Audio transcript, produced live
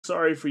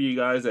Sorry for you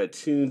guys that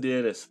tuned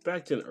in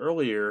expecting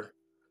earlier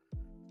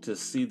to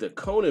see the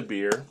Kona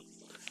beer.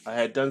 I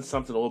had done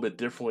something a little bit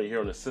differently here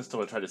on the system.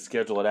 I tried to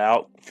schedule it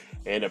out,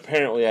 and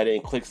apparently I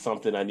didn't click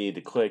something I needed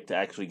to click to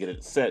actually get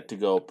it set to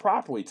go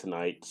properly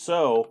tonight.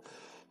 So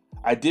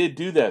I did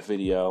do that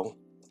video,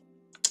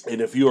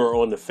 and if you are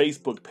on the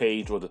Facebook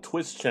page or the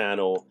Twitch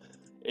channel,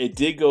 it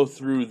did go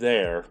through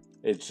there.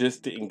 It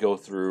just didn't go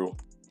through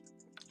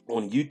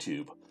on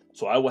YouTube.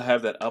 So I will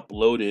have that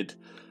uploaded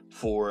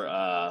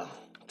for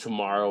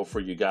tomorrow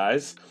for you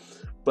guys.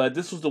 But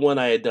this was the one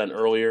I had done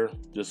earlier.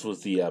 This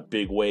was the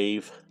Big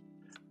Wave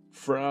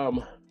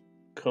from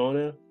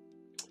Kona,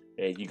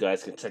 and you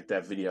guys can check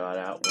that video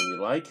out when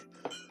you like.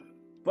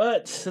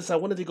 But since I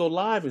wanted to go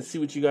live and see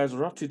what you guys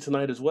are up to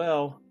tonight as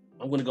well,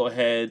 I'm going to go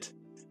ahead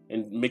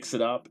and mix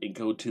it up and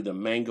go to the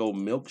Mango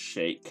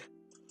Milkshake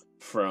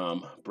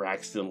from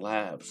Braxton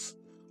Labs.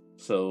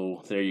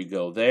 So there you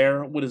go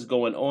there. What is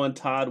going on,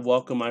 Todd?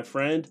 Welcome, my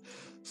friend.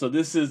 So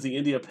this is the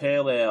India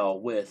Pale Ale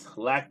with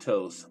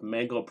lactose,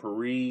 mango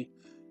puree,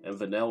 and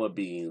vanilla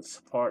beans.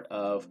 Part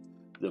of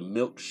the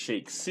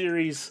Milkshake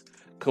series.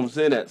 Comes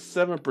in at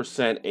 7%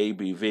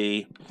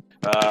 ABV.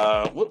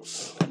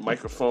 Whoops,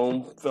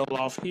 microphone fell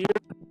off here.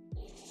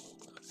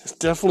 It's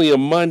definitely a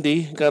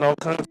Monday. Got all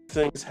kinds of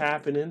things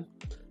happening.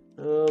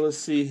 Let's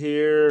see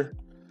here.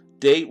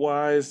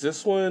 Date-wise,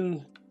 this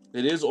one,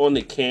 it is on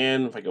the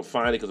can, if I can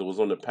find it, because it was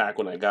on the pack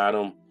when I got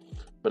them.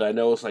 But I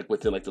know it's like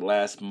within like the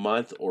last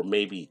month or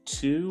maybe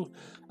two.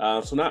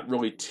 So not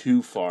really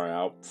too far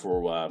out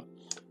for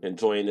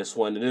enjoying this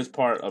one. It is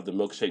part of the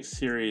Milkshake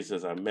series,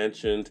 as I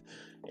mentioned.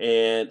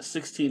 And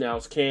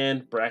 16-ounce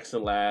can,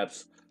 Braxton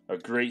Labs, a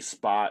great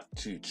spot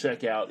to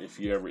check out if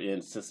you're ever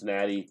in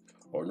Cincinnati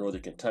or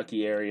Northern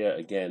Kentucky area.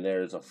 Again,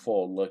 there's a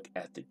full look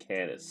at the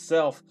can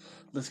itself.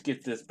 Let's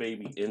get this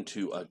baby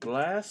into a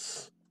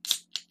glass.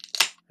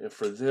 And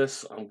for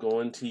this, I'm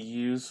going to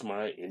use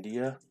my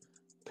India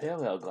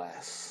Pale Ale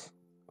glass.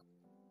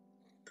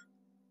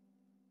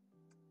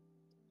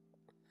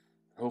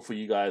 Hopefully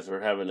you guys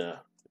are having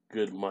a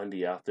good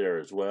Monday out there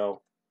as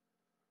well.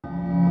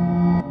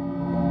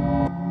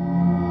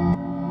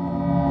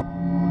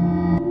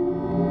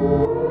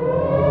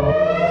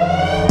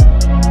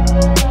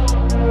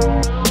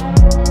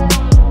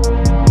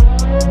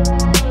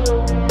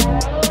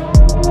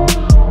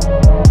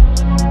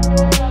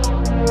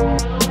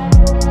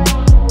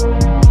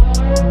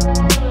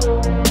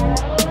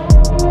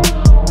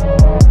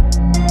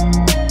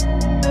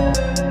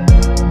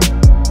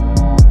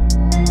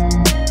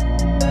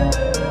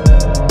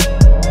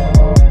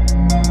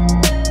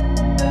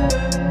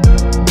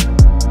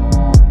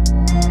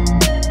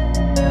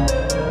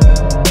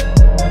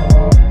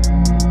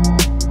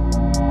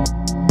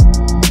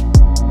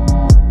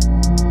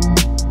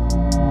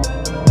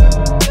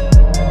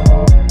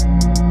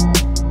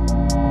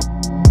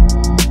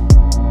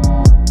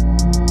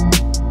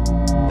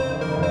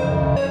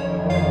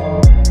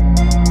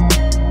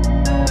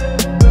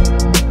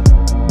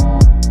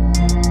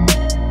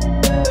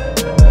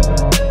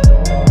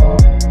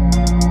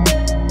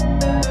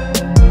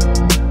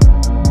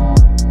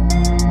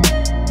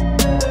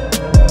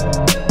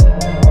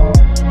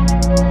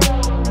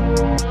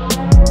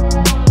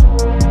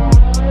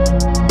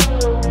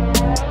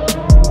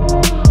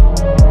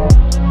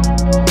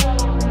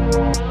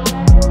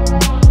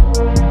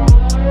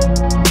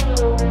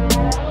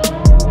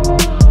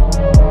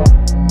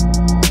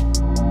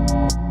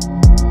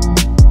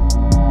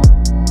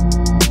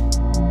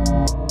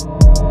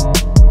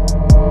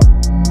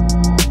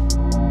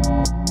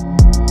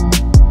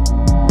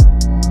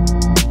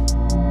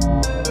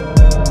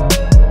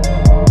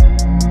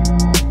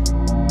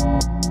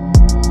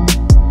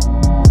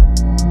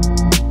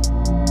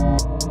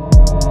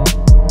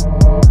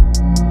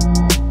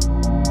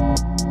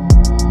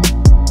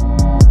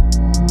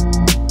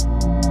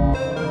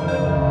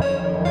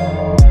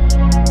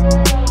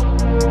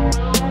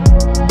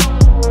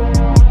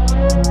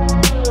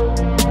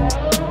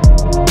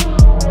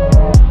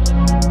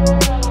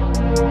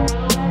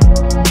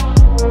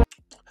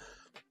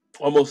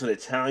 Almost an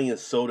Italian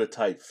soda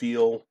type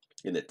feel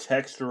in the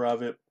texture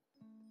of it.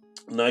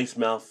 Nice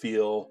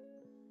mouthfeel.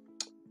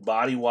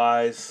 Body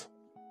wise,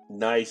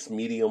 nice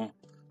medium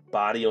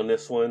body on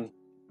this one.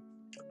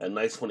 A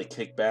nice one to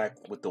kick back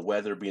with the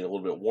weather being a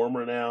little bit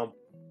warmer now.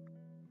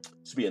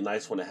 This would be a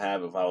nice one to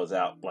have if I was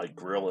out like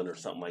grilling or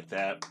something like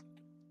that.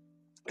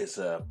 It's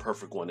a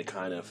perfect one to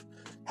kind of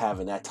have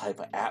in that type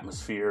of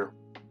atmosphere.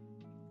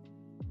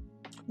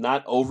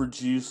 Not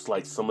overjuiced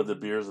like some of the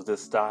beers of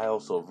this style,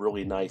 so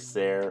really nice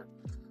there.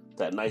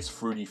 That nice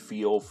fruity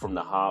feel from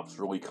the hops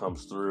really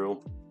comes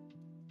through.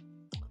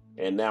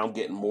 And now I'm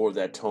getting more of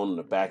that tone in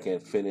the back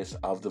end finish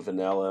of the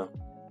vanilla.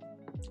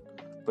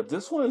 But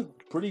this one,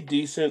 pretty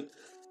decent.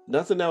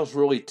 Nothing else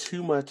really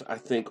too much, I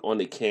think, on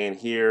the can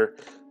here.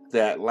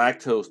 That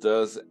lactose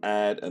does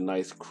add a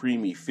nice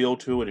creamy feel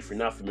to it. If you're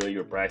not familiar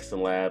with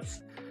Braxton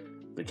Labs,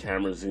 the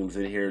camera zooms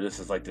in here. This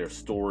is like their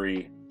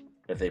story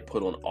that they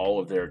put on all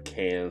of their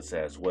cans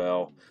as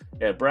well.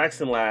 And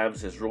Braxton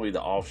Labs is really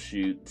the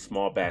offshoot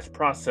small batch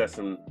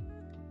processing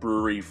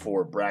brewery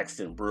for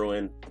Braxton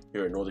Brewing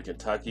here in Northern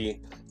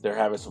Kentucky. They're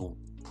having some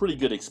pretty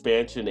good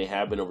expansion. They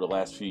have been over the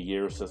last few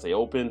years since they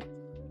opened.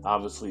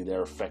 Obviously,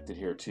 they're affected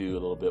here too a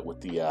little bit with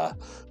the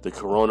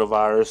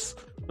coronavirus.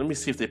 Let me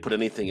see if they put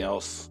anything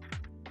else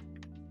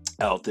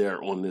out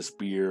there on this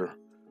beer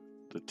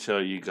to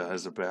tell you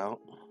guys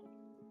about.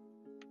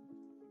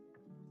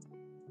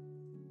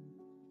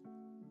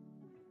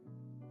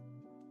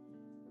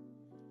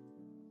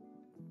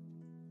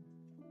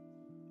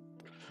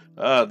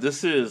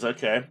 This is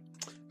okay.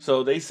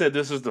 So they said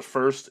this is the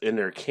first in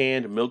their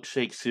canned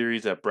milkshake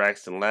series at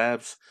Braxton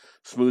Labs.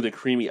 Smooth and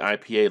creamy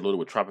IPA loaded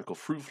with tropical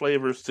fruit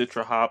flavors,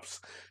 citra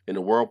hops in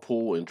the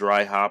whirlpool, and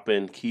dry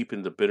hopping,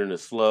 keeping the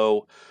bitterness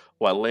low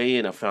while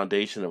laying a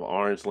foundation of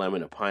orange,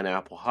 lemon, and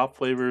pineapple hop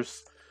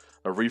flavors.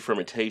 A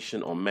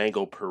re-fermentation on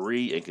mango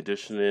puree and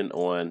conditioning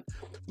on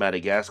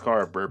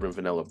Madagascar bourbon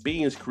vanilla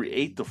beans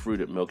create the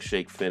fruited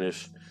milkshake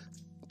finish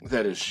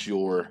that is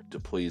sure to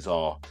please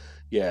all.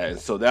 Yeah, and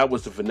so that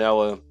was the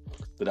vanilla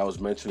that I was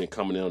mentioning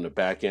coming in on the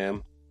back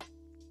end.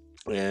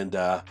 And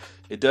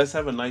it does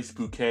have a nice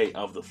bouquet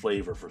of the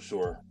flavor for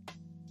sure.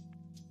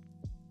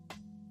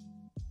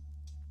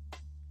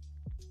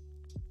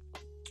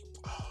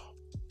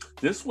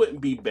 This wouldn't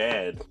be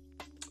bad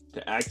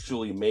to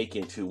actually make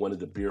into one of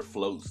the beer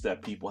floats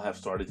that people have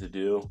started to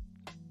do.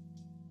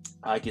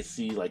 I could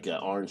see like an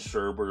orange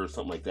sherbet or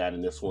something like that,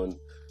 and this one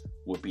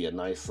would be a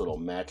nice little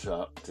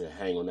matchup to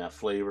hang on that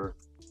flavor,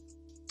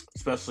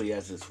 especially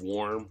as it's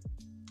warm.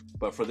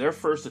 But for their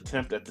first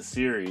attempt at the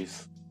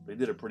series, they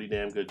did a pretty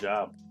damn good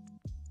job.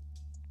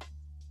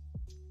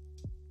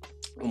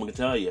 I'm going to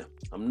tell you,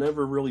 I'm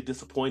never really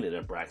disappointed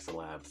at Braxton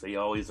Labs. They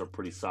always are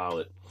pretty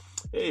solid.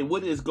 Hey,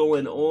 what is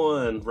going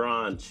on,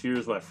 Ron?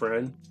 Cheers, my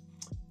friend.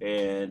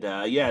 And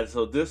yeah,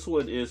 so this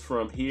one is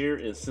from here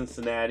in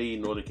Cincinnati,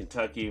 Northern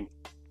Kentucky.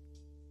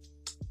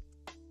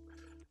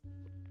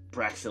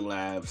 Braxton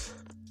Labs,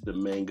 the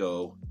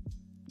Mango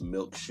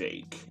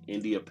Milkshake,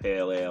 India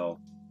Pale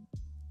Ale.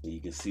 And you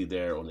can see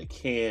there on the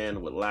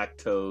can with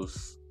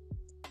lactose,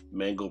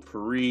 mango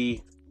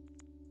puree,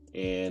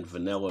 and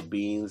vanilla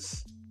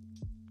beans.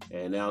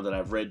 And now that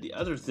I've read the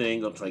other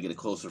thing, I'm trying to get it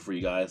closer for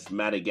you guys.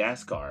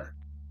 Madagascar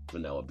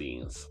vanilla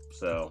beans.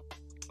 So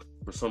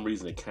for some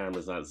reason the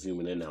camera's not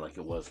zooming in now like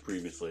it was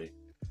previously.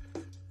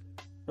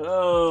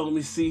 Oh, let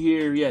me see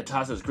here. Yeah,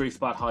 Todd says great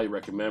spot. Highly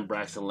recommend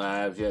Braxton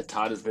Labs. Yeah,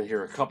 Todd has been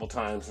here a couple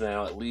times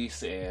now at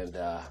least, and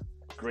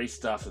great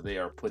stuff that they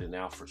are putting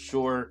out for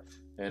sure.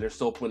 And they're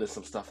still putting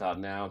some stuff out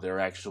now. They're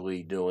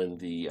actually doing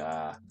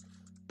the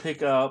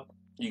pickup.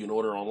 You can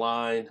order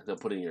online. They'll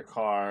put it in your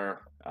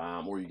car,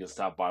 or you can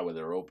stop by where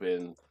they're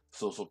open.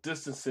 Social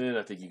distancing,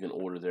 I think you can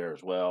order there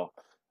as well.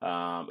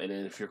 And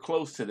then if you're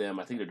close to them,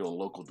 I think they're doing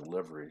local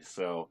delivery.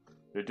 So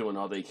they're doing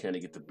all they can to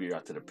get the beer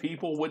out to the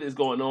people. What is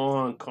going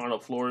on, Carnal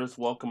Flores?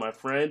 Welcome, my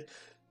friend.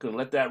 Gonna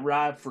let that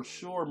ride for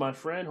sure, my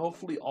friend.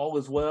 Hopefully all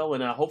is well,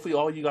 and hopefully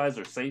all you guys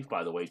are safe,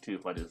 by the way, too,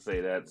 if I didn't say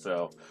that.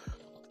 So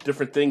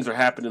different things are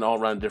happening all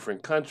around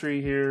different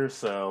country here.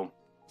 So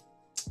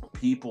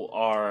people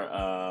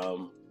are,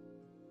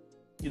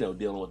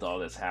 dealing with all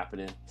that's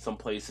happening. Some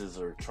places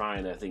are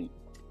trying to, I think,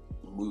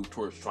 move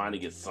towards trying to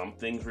get some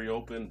things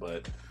reopened,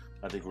 but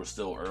I think we're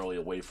still early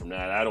away from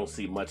that. I don't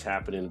see much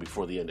happening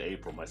before the end of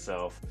April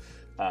myself.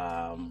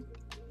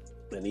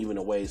 And even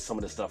the way some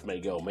of the stuff may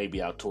go,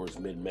 maybe out towards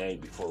mid-May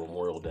before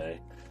Memorial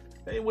Day.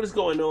 Hey, what is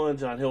going on?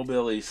 John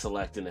Hillbilly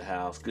selecting the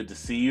house. Good to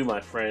see you,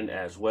 my friend,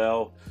 as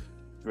well.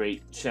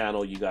 Great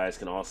channel you guys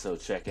can also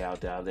check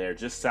out down there,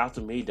 just south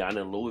of me, down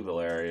in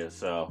Louisville area.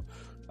 So,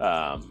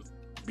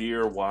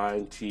 beer,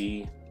 wine,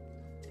 tea,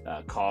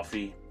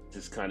 coffee,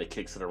 just kind of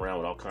kicks it around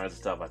with all kinds of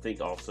stuff. I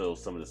think also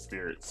some of the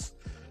spirits.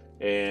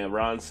 And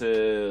Ron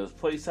says,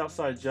 place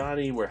outside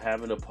Johnny, we're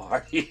having a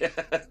party.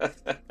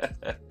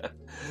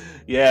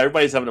 Yeah,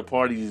 everybody's having a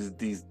party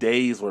these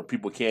days where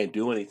people can't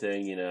do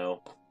anything,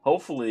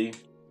 Hopefully,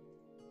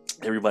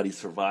 everybody's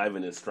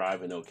surviving and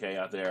striving okay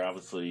out there.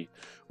 Obviously,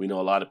 we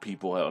know a lot of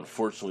people have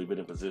unfortunately been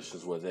in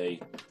positions where the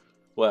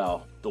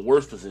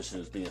worst position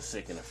is being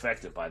sick and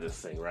affected by this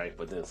thing, right?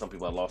 But then some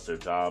people have lost their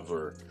jobs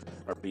or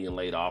are being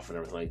laid off and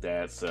everything like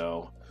that.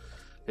 So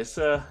it's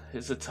a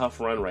tough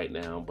run right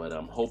now, but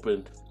I'm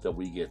hoping that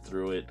we get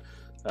through it.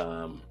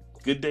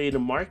 Good day in the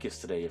markets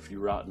today. If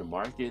you were out in the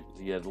market,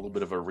 you had a little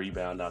bit of a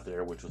rebound out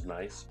there, which was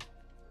nice.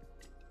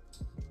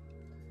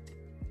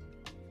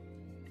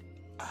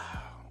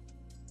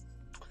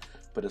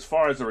 But as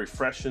far as a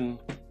refreshing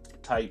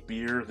type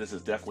beer, this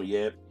is definitely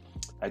it.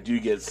 I do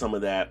get some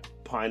of that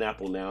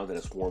pineapple now that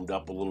it's warmed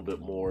up a little bit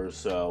more.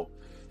 So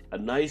a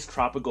nice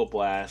tropical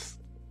blast,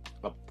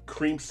 a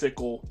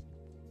creamsicle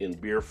in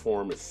beer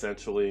form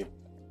essentially,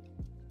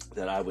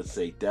 that I would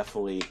say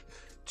definitely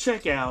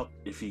check out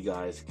if you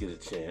guys get a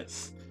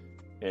chance.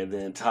 And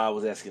then Todd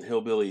was asking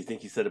Hillbilly, I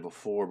think he said it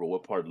before, but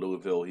what part of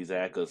Louisville he's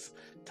at, because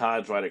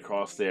Todd's right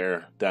across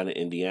there down in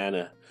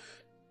Indiana.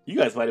 You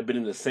guys might have been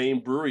in the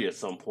same brewery at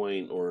some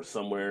point or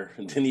somewhere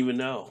and didn't even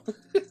know.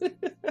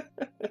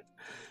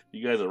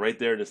 You guys are right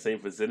there in the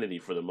same vicinity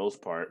for the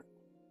most part.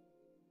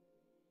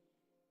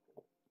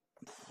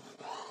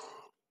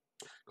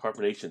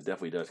 Carbonation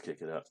definitely does kick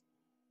it up.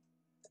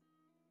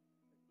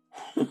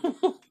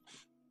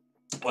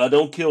 Well,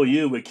 don't kill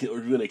you, but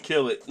we're going to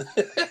kill it.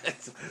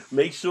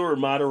 Make sure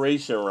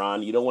moderation,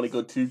 Ron. You don't want to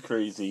go too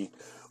crazy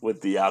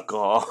with the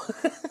alcohol.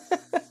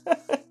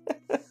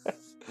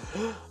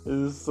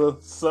 So,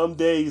 some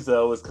days,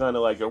 though, it's kind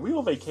of like, are we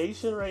on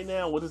vacation right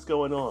now? What is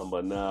going on?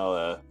 But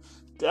no,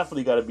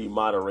 definitely got to be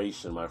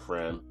moderation, my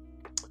friend.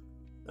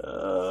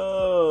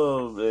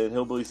 Oh, and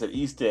Hillbilly said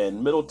East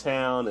End,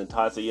 Middletown, and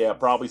Todd said, yeah,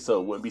 probably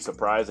so. Wouldn't be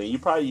surprising.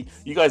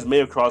 You guys may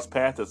have crossed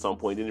paths at some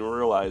point, didn't even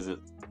realize it.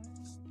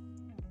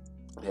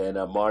 And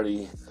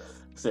Marty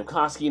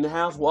Simkoski in the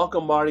house.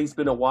 Welcome, Marty. It's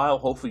been a while.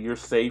 Hopefully you're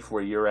safe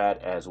where you're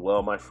at as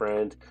well, my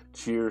friend.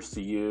 Cheers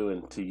to you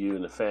and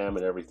the fam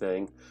and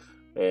everything.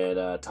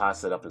 And Todd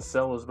said up in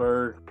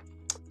Sellersburg.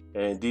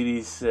 And Dee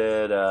Dee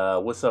said,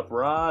 what's up,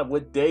 Rod?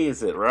 What day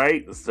is it,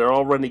 right? They're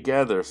all run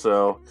together.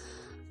 So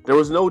there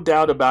was no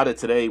doubt about it.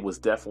 Today was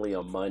definitely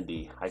a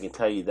Monday. I can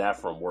tell you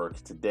that from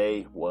work.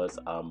 Today was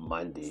a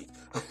Monday.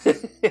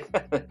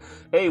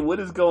 Hey, what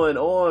is going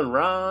on,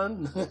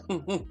 Ron?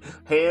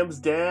 Hams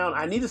down.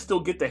 I need to still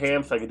get the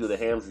hams so I can do the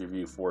hams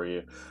review for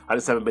you. I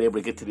just haven't been able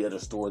to get to the other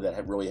store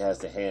that really has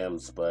the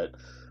hams, but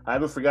I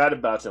haven't forgot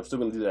about you. I'm still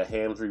going to do that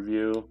hams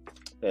review.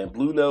 And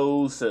Blue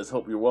Nose says,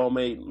 hope you're well,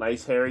 mate.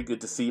 Nice, Harry.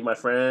 Good to see you, my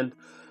friend.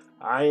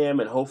 I am,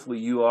 and hopefully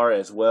you are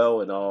as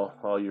well, and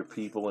all your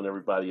people and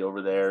everybody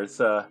over there. It's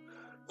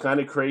kind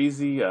of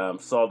crazy.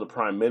 Saw the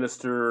Prime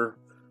Minister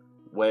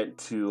went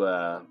to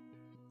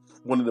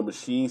one of the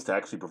machines to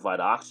actually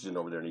provide oxygen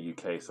over there in the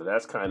UK. So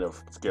that's kind of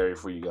scary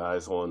for you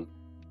guys on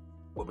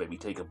what may be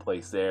taking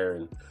place there.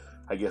 And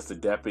I guess the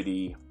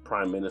Deputy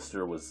Prime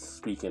Minister was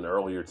speaking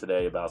earlier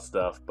today about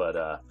stuff,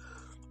 but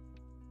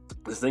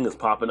this thing is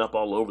popping up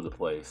all over the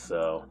place.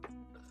 So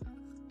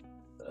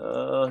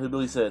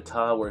Hillbilly said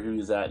Todd where he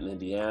was at in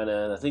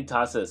Indiana, and I think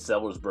Todd said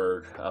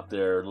Sellersburg up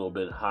there a little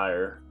bit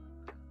higher.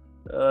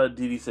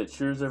 Dee Dee said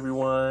cheers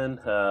everyone.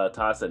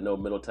 Todd said no,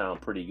 Middletown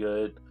pretty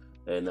good.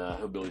 And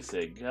Hillbilly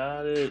said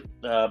got it.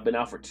 Been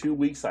out for 2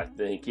 weeks, I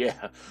think.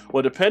 Yeah.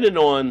 Well, depending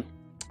on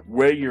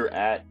where you're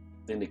at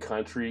in the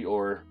country,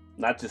 or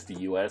not just the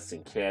U.S.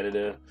 and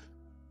Canada,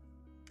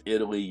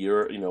 Italy,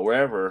 Europe,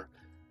 wherever,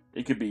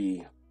 it could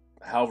be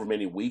however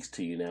many weeks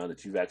to you now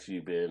that you've actually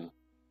been,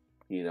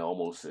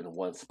 almost in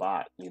one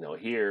spot.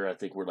 Here, I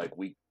think we're like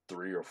week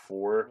 3 or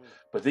 4.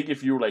 But I think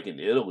if you were like in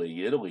Italy,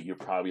 you're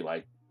probably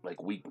like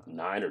week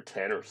 9 or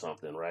 10 or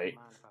something, right?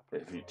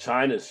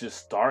 China's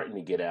just starting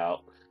to get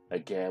out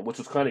again, which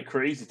was kind of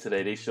crazy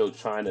today. They showed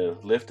China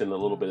lifting a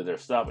little bit of their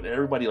stuff, and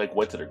everybody like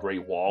went to the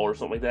Great Wall or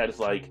something like that. It's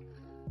like,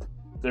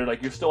 they're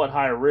like, you're still at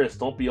higher risk.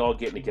 Don't be all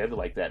getting together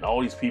like that. And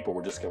all these people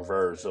were just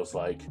converged. So it's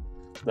like,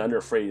 now they're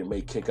afraid it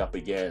may kick up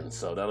again.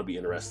 So that'll be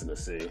interesting to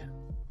see.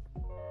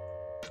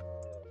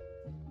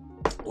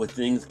 When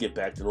things get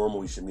back to normal,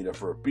 we should meet up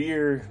for a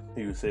beer.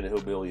 He was saying to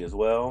Hillbilly as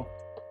well.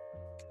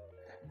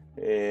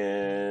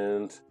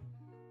 And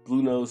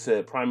Blue Nose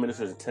said Prime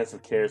Minister's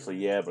intensive care. So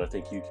yeah, but I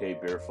think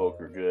UK beer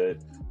folk are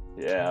good.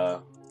 Yeah.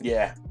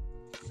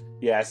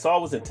 I saw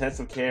it was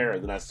intensive care,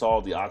 and then I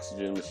saw the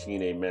oxygen machine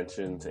they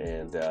mentioned,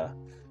 and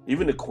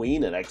even the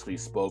Queen that actually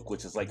spoke,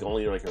 which is like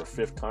only like her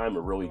 5th time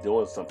of really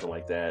doing something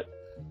like that.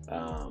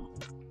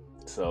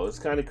 So it's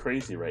kind of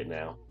crazy right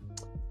now.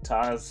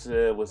 Todd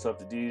said, what's up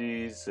to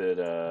Dee Dee? Said,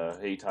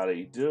 hey Todd, how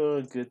you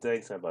doing? Good,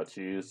 thanks. How about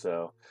you?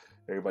 So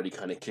everybody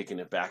kind of kicking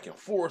it back and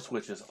forth,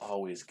 which is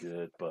always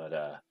good.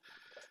 But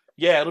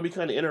yeah, it'll be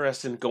kind of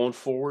interesting going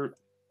forward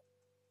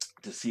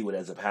to see what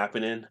ends up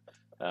happening.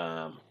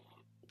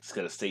 Just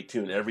got to stay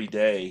tuned every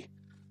day.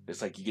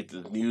 It's like you get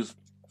the news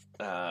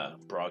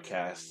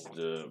broadcast,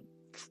 the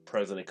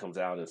president comes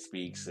out and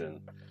speaks, and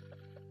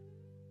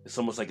it's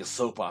almost like a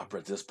soap opera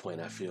at this point.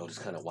 I feel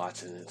just kind of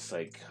watching it. It's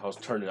like I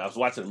was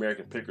watching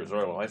American Pickers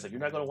earlier. I was like, you're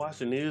not going to watch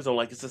the news? I'm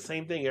like, it's the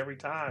same thing every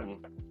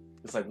time.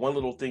 It's like one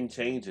little thing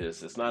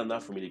changes. It's not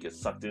enough for me to get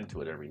sucked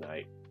into it every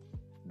night.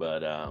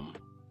 But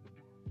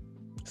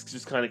it's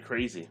just kind of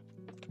crazy.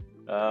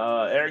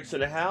 Eric's in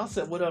the house.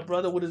 Said, what up,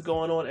 brother? What is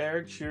going on,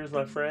 Eric? Cheers,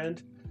 my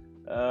friend.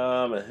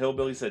 And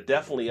Hillbilly said,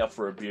 definitely up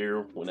for a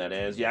beer when that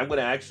ends. Yeah, I'm going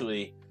to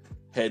actually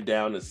head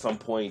down at some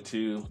point,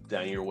 too,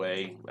 down your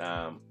way.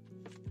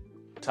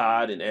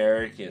 Todd and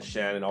Eric and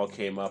Shannon all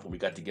came up and we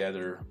got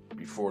together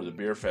before the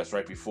beer fest,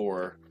 right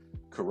before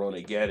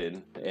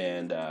Corona-geddon.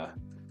 And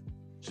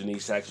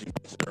Janice actually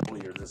mentioned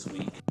earlier this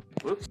week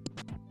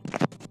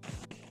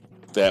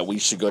that we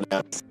should go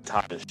down to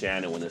Todd and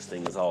Shannon when this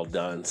thing is all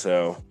done.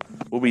 So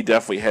we'll be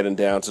definitely heading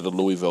down to the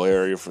Louisville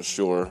area for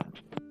sure.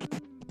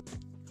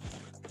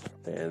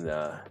 And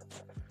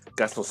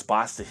got some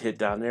spots to hit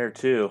down there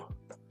too.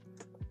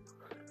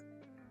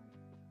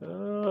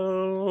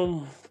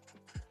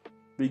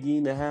 Biggie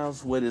in the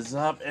house, what is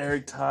up?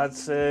 Eric Todd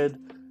said.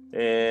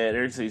 And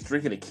Eric said he's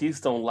drinking a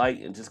Keystone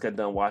Light and just got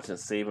done watching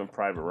Saving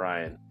Private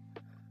Ryan.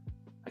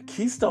 I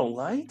Keystone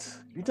Light?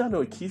 You don't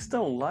know a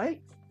Keystone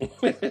Light?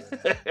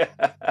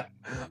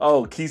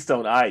 Oh,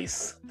 Keystone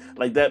Ice.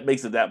 Like, that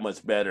makes it that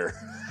much better.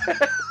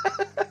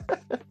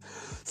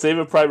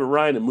 Saving Private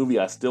Ryan, a movie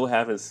I still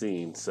haven't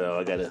seen. So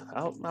I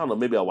don't know,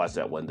 maybe I'll watch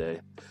that one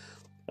day.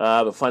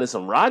 But finding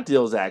some rod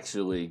deals,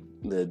 actually,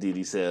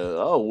 Didi said,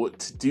 oh,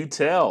 do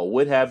tell.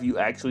 What have you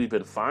actually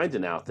been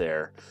finding out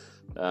there?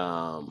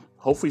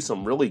 Hopefully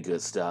some really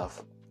good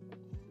stuff.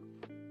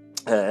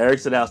 Eric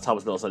said, House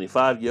Thomas Bell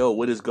 75. Yo,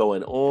 what is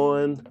going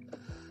on?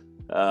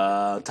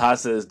 Todd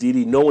says,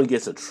 Didi, no one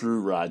gets a true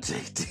Rod J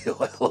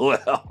deal.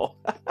 LOL.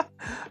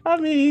 I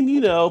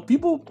mean,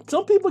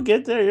 some people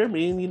get there. I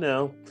mean,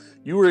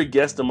 you were a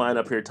guest of mine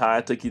up here, Ty.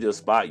 I took you to a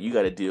spot. You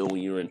got a deal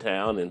when you were in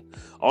town, and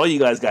all you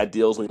guys got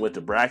deals when you went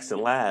to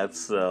Braxton Labs,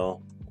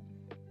 so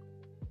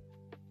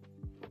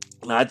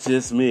not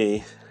just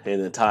me.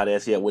 And then Todd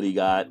asked, yeah, what do you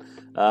got?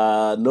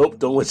 Nope,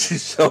 don't want you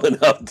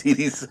showing up,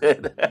 Didi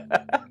said.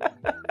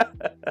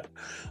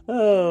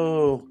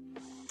 Oh,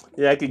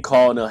 yeah, I can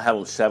call and they'll have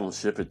them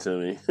ship it to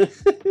me.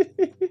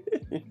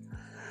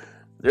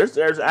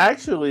 There's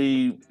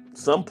actually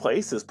some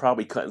places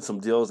probably cutting some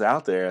deals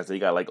out there as they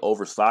got like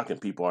overstock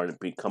and people aren't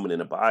coming in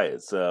to buy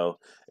it. So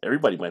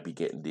everybody might be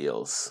getting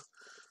deals.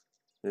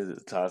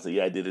 Todd said,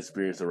 yeah, I did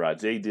experience the Rod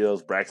J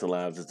deals. Braxton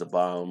Labs is the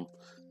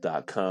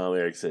bomb.com.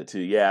 Eric said too.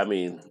 Yeah, I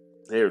mean,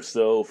 they're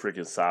so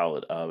freaking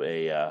solid of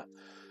a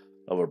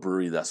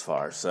brewery thus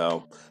far.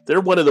 So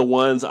they're one of the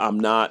ones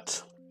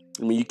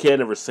you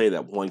can't ever say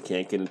that one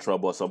can't get in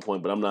trouble at some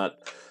point, but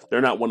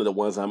they're not one of the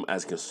ones I'm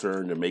as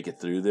concerned to make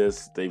it through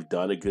this. They've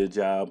done a good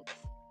job.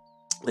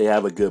 They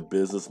have a good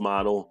business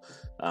model,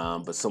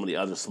 but some of the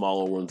other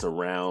smaller ones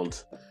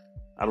around,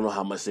 I don't know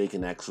how much they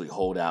can actually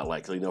hold out.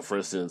 Like, for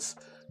instance,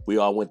 we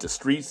all went to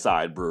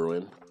Streetside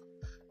Brewing,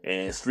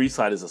 and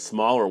Streetside is a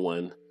smaller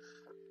one,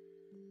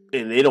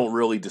 and they don't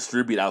really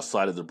distribute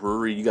outside of the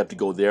brewery. You got to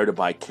go there to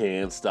buy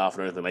canned stuff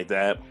and everything like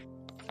that.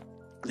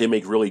 They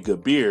make really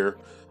good beer.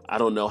 I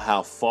don't know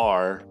how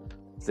far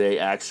they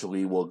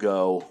actually will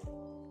go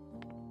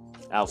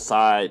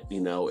outside,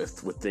 if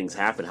things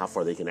happen, how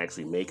far they can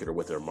actually make it or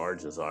what their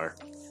margins are.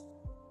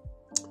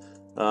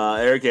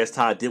 Eric asked,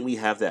 Todd, didn't we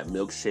have that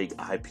Milkshake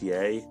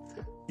IPA?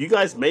 You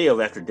guys may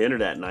have after dinner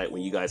that night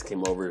when you guys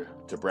came over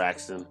to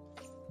Braxton.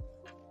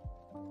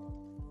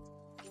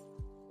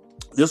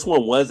 This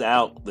one was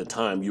out the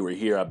time you were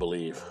here, I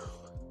believe.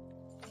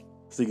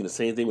 Thinking the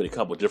same thing with a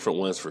couple different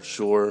ones for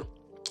sure.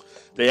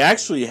 They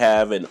actually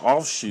have an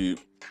offshoot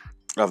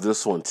of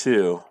this one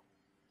too.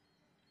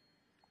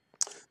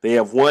 They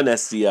have one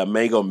that's the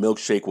mango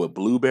milkshake with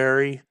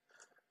blueberry,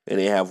 and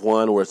they have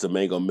one where it's a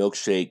mango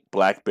milkshake,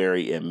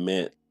 blackberry, and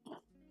mint.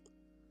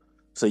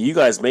 So you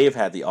guys may have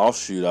had the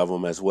offshoot of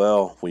them as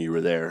well when you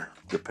were there,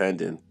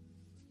 depending.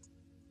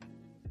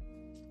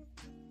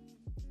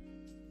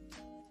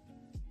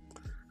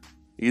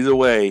 Either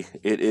way,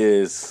 it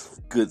is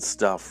good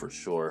stuff for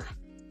sure.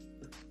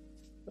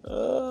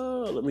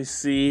 Let me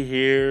see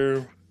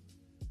here.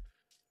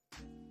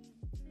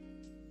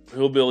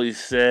 Hillbilly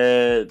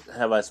said,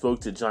 have I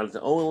spoke to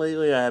Jonathan Owen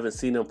lately? I haven't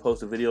seen him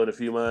post a video in a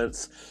few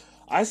months.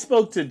 I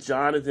spoke to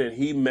Jonathan.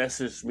 He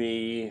messaged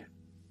me.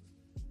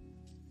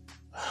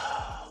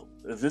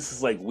 This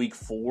is like week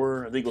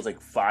 4. I think it was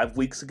like 5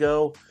 weeks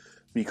ago.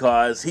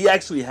 Because he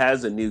actually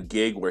has a new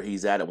gig where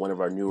he's at one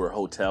of our newer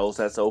hotels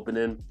that's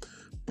opening.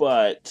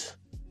 But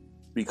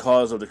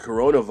because of the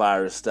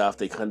coronavirus stuff,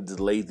 they kind of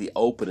delayed the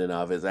opening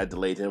of it. That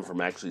delayed him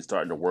from actually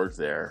starting to work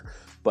there.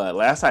 But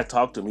last I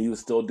talked to him, he was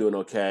still doing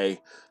okay.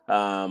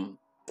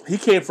 He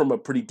came from a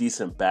pretty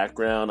decent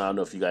background. I don't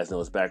know if you guys know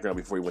his background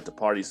before he went to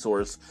Party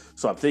Source.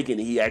 So I'm thinking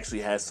he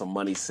actually has some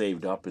money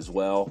saved up as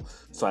well.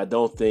 So I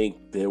don't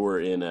think they were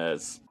in a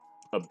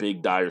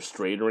big dire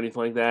strait or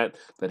anything like that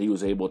he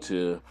was able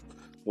to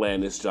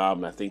land this job.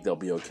 And I think they'll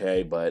be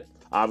okay. But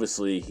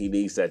obviously he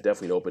needs that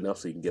definitely to open up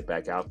so he can get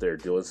back out there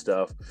doing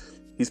stuff.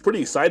 He's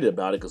pretty excited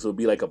about it because it'll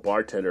be like a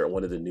bartender at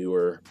one of the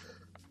newer,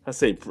 I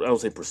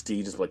don't say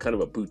prestigious, but kind of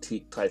a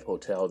boutique type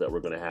hotel that we're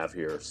going to have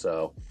here.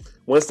 So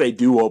once they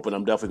do open,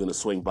 I'm definitely going to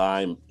swing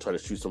by and try to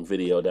shoot some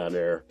video down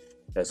there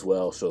as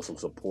well, show some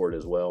support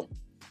as well.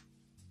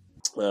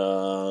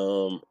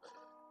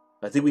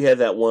 I think we had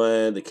that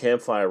one, the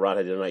campfire rod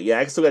I did tonight. Yeah,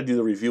 I still got to do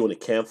the review on the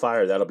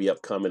campfire. That'll be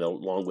upcoming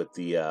along with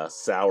the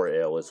sour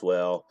ale as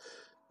well.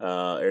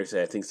 Eric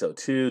said, I think so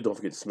too. Don't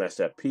forget to smash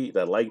that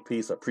like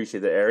piece. I appreciate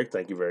that, Eric.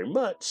 Thank you very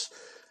much.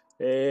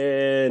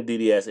 And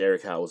Didi asked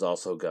Eric how it was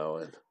also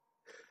going.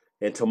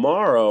 And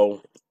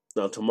tomorrow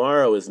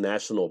is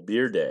National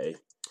Beer Day.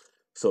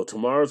 So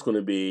tomorrow's going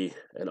to be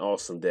an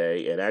awesome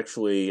day. And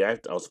actually, I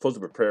was supposed to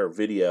prepare a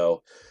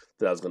video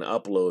that I was going to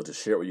upload to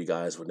share with you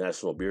guys what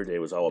National Beer Day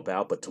was all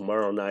about. But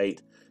tomorrow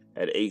night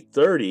at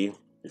 8:30,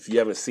 if you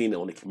haven't seen it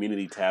on the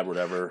community tab or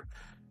whatever,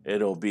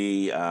 it'll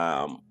be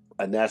a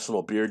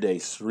National Beer Day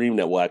stream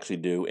that we'll actually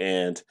do.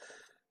 And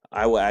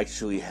I will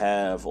actually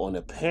have on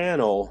a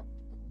panel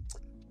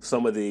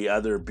some of the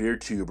other beer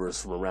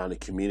tubers from around the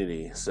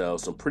community. So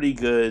some pretty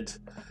good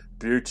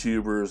beer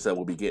tubers that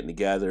will be getting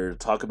together to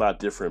talk about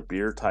different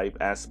beer type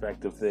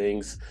aspect of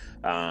things.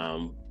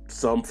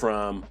 Some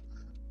from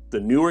the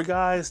newer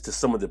guys to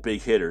some of the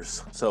big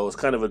hitters. So it's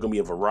kind of going to be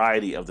a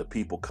variety of the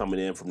people coming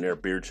in from their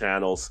beer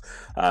channels.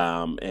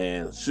 And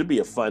it should be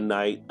a fun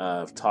night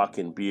of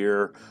talking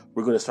beer.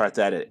 We're going to start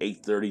that at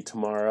 8:30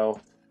 tomorrow.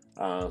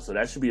 So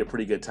that should be a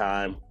pretty good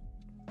time.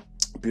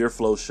 Beer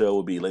Flow show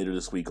will be later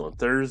this week on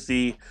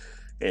Thursday.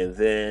 And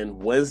then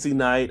Wednesday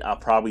night, I'll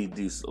probably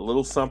do a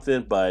little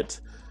something, but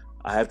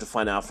I have to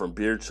find out from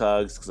Beer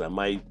Chugs because I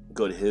might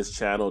go to his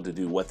channel to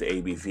do What the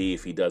ABV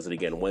if he does it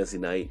again Wednesday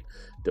night,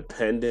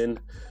 depending.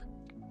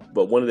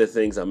 But one of the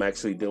things I'm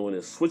actually doing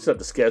is switching up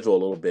the schedule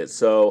a little bit.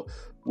 So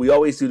we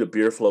always do the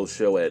Beer Flow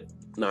show at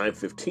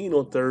 9:15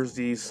 on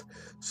Thursdays.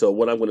 So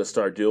what I'm going to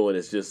start doing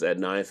is just at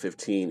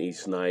 9:15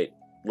 each night,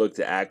 look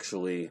to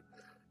actually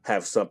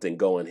have something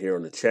going here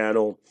on the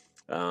channel.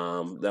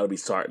 That'll be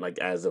starting like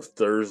as of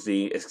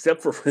Thursday,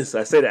 except for, I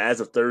say that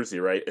as of Thursday,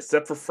 right?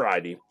 Except for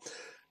Friday,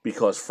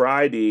 because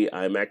Friday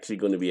I'm actually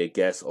going to be a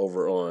guest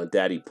over on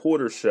Daddy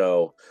Porter's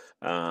show.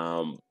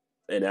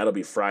 And that'll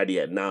be Friday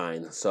at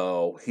 9.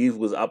 So he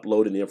was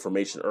uploading the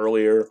information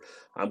earlier.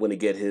 I'm going to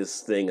get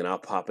his thing and I'll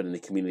pop it in the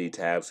community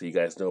tab so you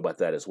guys know about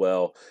that as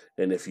well.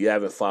 And if you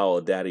haven't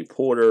followed Daddy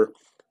Porter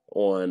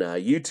on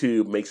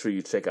YouTube, make sure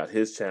you check out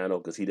his channel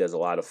because he does a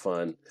lot of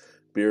fun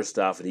beer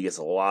stuff and he gets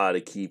a lot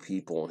of key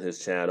people on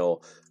his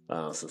channel.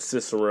 Some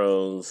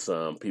cicerones,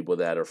 some people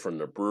that are from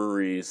the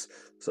breweries.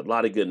 So a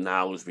lot of good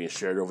knowledge being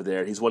shared over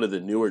there. He's one of the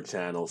newer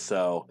channels,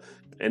 so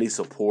any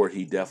support,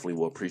 he definitely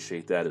will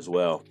appreciate that as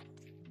well.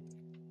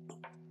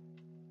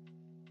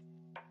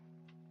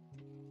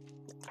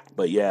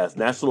 But yeah, it's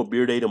National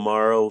Beer Day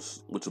tomorrow,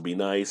 which will be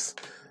nice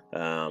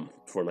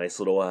for a nice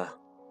little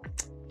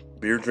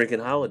beer drinking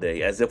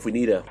holiday. As if we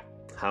need a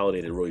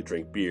holiday to really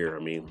drink beer.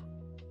 I mean,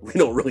 we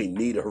don't really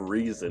need a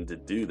reason to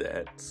do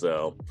that.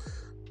 So,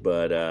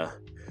 but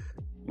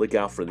look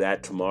out for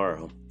that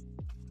tomorrow.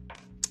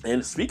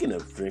 And speaking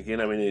of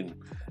drinking, I mean,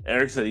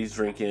 Eric said he's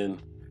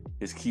drinking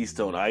his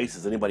Keystone Ice.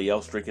 Is anybody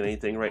else drinking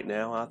anything right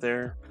now out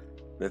there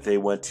that they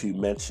want to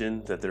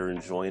mention that they're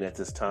enjoying at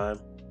this time?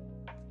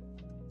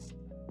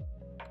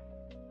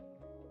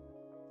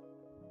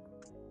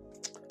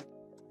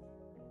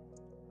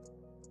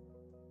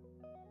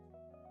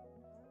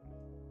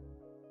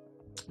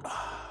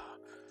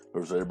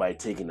 Or is everybody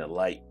taking it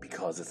light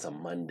because it's a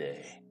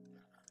Monday?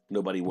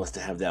 Nobody wants to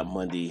have that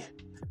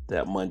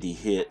Monday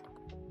hit.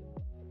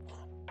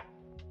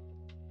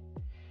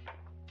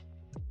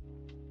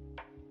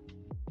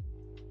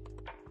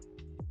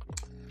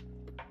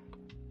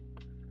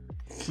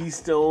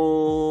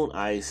 Keystone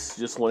Ice.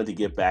 Just wanted to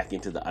get back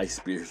into the ice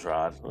beers,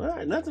 Rod. All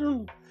right,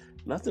 nothing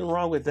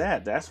wrong with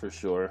that. That's for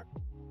sure.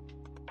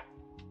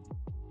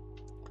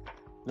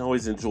 I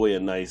always enjoy a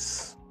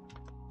nice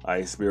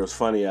ice beer. It was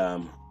funny.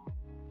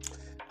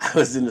 I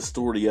was in the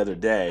store the other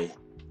day,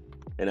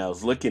 and I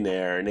was looking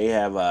there, and they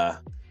have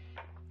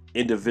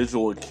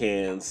individual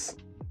cans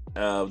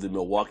of the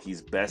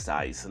Milwaukee's Best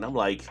Ice, and I'm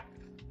like,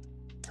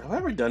 have I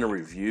ever done a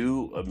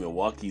review of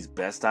Milwaukee's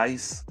Best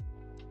Ice?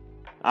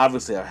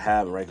 Obviously, I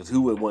haven't, right? Because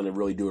who would want to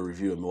really do a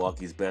review of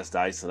Milwaukee's Best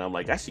Ice? And I'm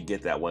like, I should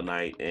get that one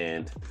night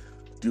and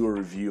do a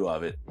review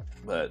of it,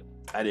 but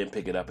I didn't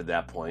pick it up at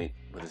that point.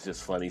 But it's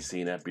just funny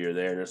seeing that beer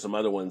there. And there's some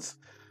other ones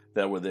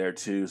that were there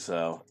too,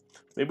 so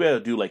maybe I'll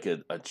do like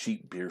a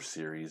cheap beer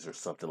series or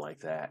something like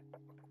that.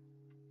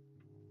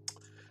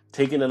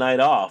 Taking the night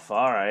off,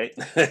 all right.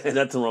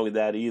 Nothing wrong with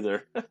that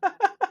either.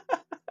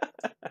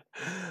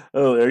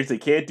 Oh, Eric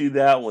said, can't do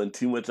that one.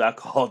 Too much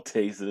alcohol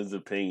taste in his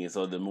opinion.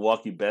 So the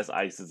Milwaukee Best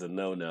Ice is a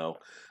no-no.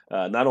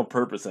 Not on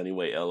purpose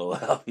anyway,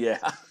 LOL. Yeah.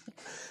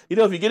 You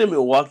know, if you get a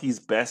Milwaukee's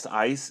Best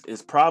Ice,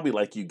 it's probably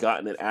like you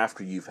gotten it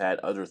after you've had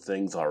other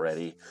things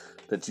already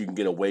that you can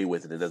get away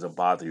with and it doesn't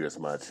bother you as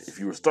much. If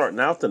you were starting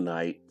out the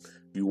night,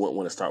 you wouldn't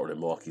want to start with a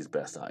Milwaukee's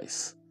Best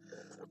Ice.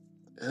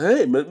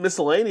 Hey,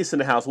 Miscellaneous in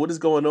the house. What is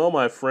going on,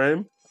 my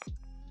friend?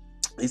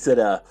 He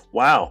said,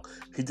 wow,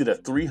 he did a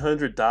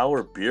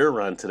 $300 beer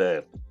run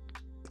today.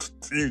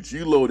 Dude,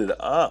 you loaded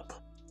up.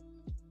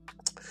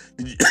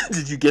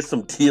 Did you get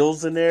some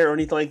deals in there or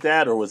anything like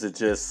that? Or was it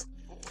just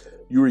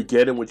you were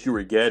getting what you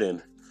were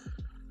getting?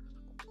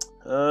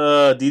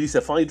 Didi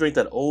said, finally drank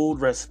that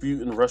old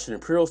Rasputin Russian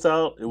Imperial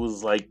style. It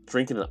was like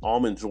drinking an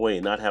Almond Joy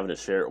and not having to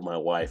share it with my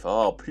wife.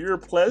 Oh, pure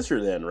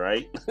pleasure then,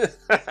 right?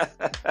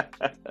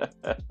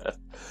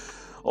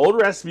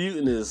 Old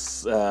Rasputin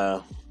is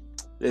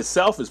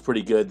itself is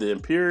pretty good. The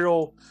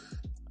Imperial,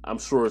 I'm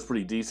sure, is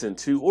pretty decent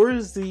too. Or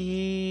is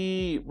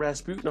the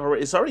Rasputin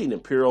already? It's already an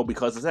Imperial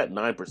because it's at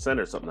 9%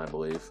 or something, I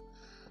believe.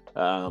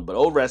 But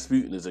Old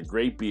Rasputin is a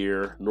great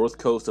beer. North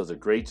Coast does a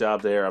great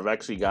job there. I've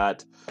actually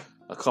got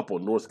a couple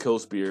of North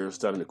Coast beers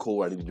down in the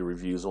cooler I need to do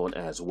reviews on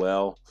as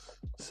well.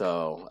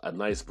 So a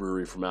nice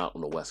brewery from out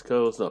on the West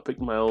Coast. So I picked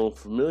my own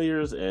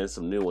familiars and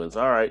some new ones.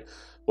 All right.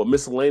 Well,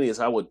 Miscellaneous,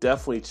 I will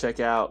definitely check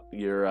out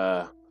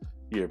your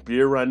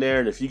beer run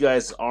there. And if you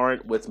guys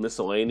aren't with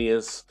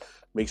Miscellaneous,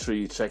 make sure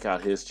you check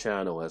out his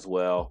channel as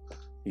well.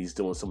 He's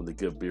doing some of the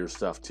good beer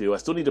stuff too. I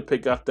still need to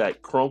pick up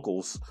that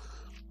Crunkles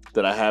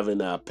that I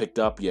haven't picked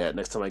up yet.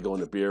 Next time I go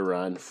on a beer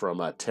run from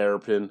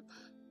Terrapin,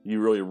 you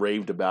really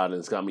raved about it. And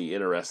it's got me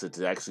interested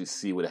to actually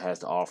see what it has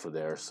to offer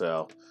there.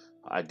 So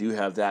I do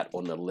have that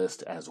on the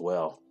list as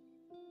well.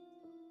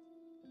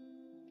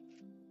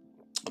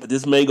 But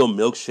this Mango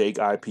Milkshake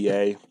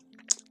IPA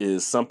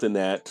is something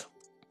that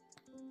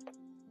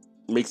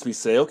makes me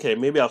say, okay,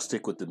 maybe I'll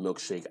stick with the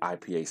Milkshake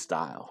IPA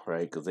style,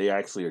 right? Because they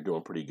actually are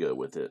doing pretty good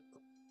with it.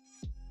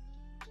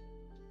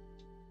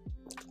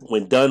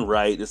 When done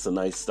right, it's a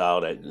nice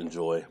style that I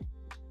enjoy.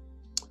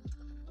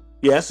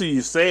 Yeah, so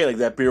you say like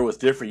that beer was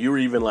different. You were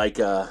even like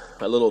a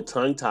little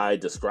tongue-tied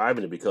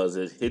describing it because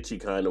it hit you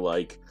kind of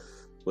like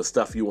with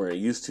stuff you weren't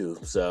used to.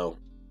 So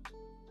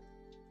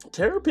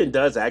Terrapin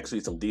does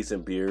actually some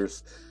decent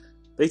beers.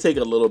 They take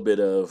a little bit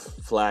of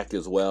flack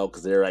as well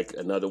because they're like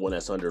another one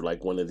that's under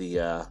like one of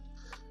the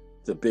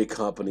big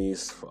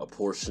companies, a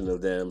portion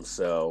of them.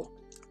 So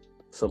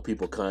some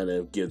people kind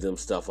of give them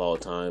stuff all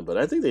the time, but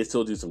I think they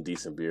still do some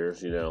decent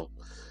beers, you know.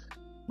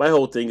 My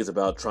whole thing is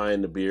about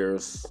trying the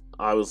beers.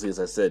 Obviously, as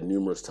I said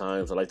numerous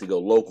times, I like to go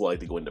local, I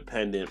like to go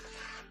independent,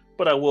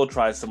 but I will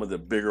try some of the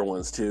bigger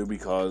ones too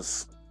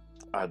because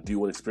I do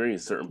want to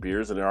experience certain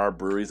beers, and there are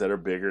breweries that are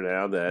bigger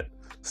now that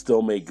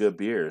still make good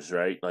beers,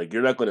 right? Like,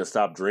 you're not going to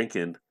stop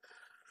drinking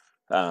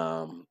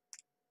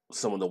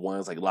some of the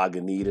ones like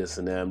Lagunitas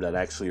and them that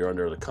actually are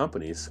under the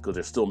companies because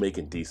they're still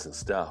making decent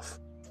stuff.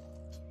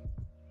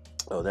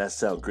 Oh, that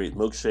sounds great.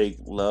 Milkshake,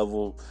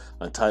 Level,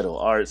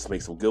 Untitled Arts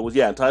make some good ones.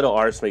 Yeah, Untitled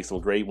Arts make some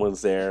great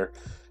ones there.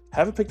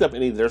 Haven't picked up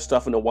any of their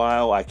stuff in a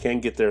while. I can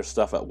get their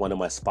stuff at one of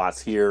my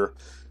spots here,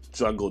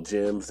 Jungle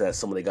Gyms, that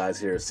some of the guys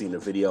here have seen the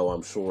video,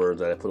 I'm sure,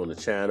 that I put on the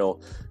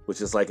channel, which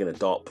is like an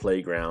adult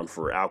playground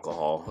for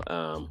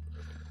alcohol.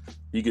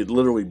 You could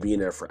literally be in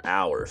there for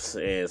hours,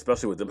 and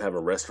especially with them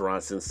having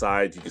restaurants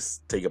inside, you can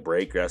take a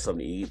break, grab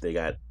something to eat. They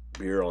got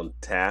beer on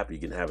tap. You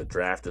can have a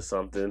draft or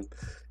something,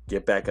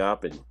 get back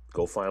up, and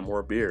go find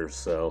more beers.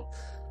 So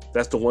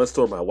that's the one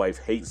store my wife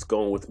hates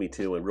going with me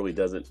to and really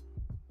doesn't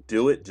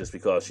do it just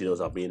because she knows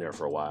I'll be in there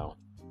for a while.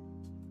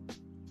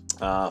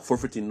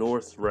 450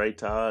 North, right,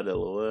 Todd?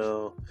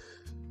 LOL.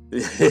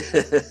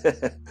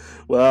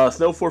 Well, it's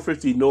no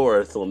 450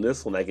 North on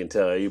this one, I can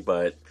tell you,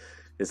 but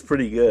it's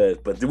pretty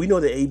good. But do we know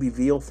the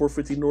ABV on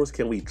 450 North?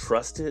 Can we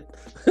trust it?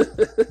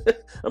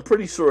 I'm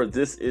pretty sure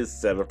this is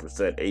 7%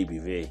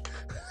 ABV.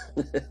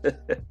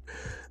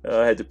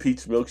 I had the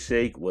peach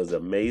milkshake, was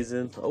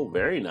amazing. Oh,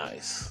 very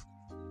nice.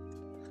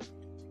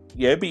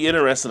 Yeah, it'd be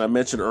interesting. I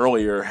mentioned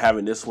earlier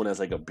having this one as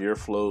like a beer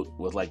float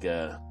with like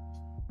a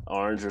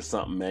orange or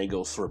something,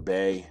 mango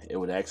sorbet. It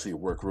would actually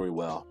work really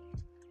well.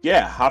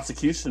 Yeah,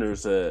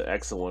 Hopsecutioner's an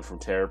excellent one from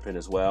Terrapin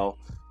as well.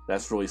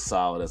 That's really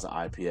solid as an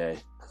IPA.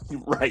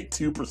 Right,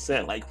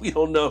 2%. Like, we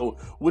don't know.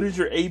 What is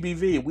your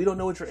ABV? We don't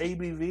know what your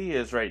ABV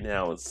is right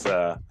now. It's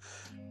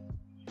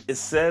it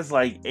says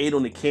like 8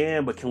 on the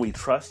can, but can we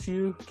trust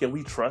you? Can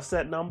we trust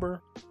that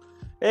number?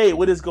 Hey,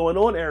 what is going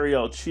on,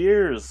 Ariel?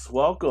 Cheers.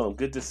 Welcome.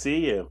 Good to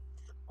see you.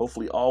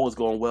 Hopefully all is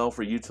going well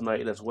for you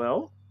tonight as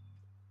well.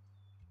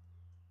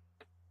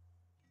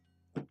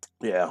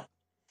 Yeah.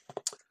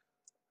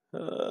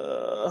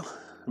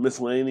 Miss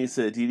Laney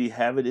said, Didi,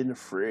 have it in the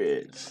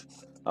fridge.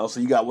 Oh, so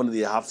you got one of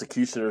the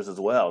Hopsecutioners as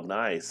well.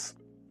 Nice.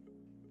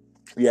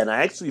 Yeah, and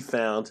I actually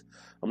found,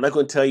 I'm not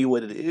going to tell you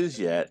what it is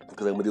yet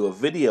because I'm going to do a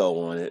video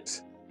on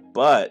it,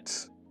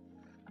 but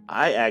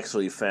I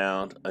actually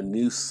found a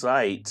new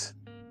site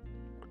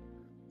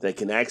that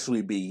can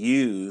actually be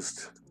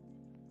used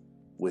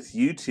with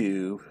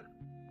YouTube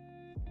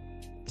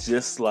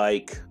just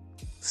like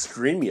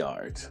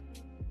StreamYard.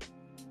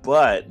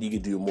 But you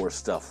can do more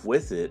stuff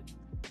with it,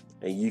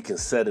 and you can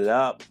set it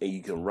up and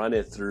you can run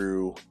it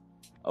through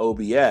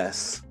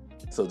OBS.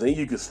 So then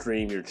you can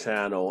stream your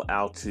channel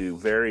out to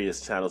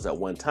various channels at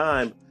one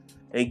time.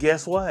 And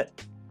guess what?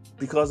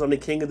 Because I'm the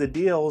king of the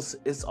deals,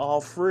 it's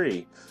all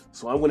free.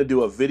 So I'm going to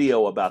do a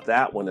video about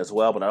that one as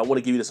well, but I don't want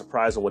to give you the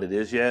surprise on what it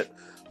is yet.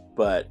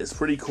 But it's a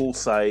pretty cool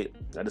site.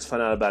 I just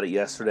found out about it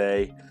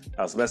yesterday.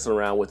 I was messing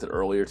around with it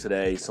earlier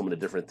today, some of the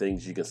different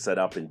things you can set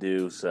up and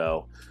do.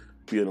 So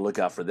be on the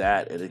lookout for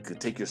that, and it could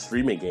take your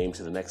streaming game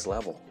to the next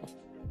level.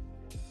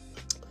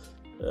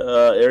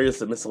 Ariel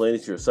said,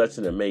 Miscellaneous, you're such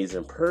an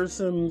amazing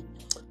person.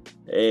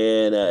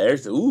 And Eric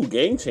said, ooh,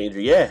 game changer.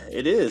 Yeah,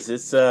 it is.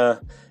 It's I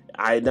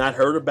had not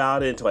heard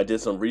about it until I did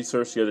some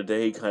research the other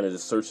day, kind of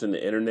just searching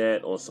the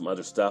internet on some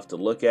other stuff to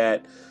look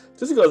at.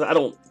 Just because I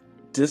don't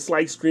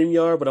dislike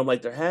StreamYard, but I'm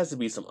like, there has to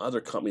be some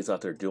other companies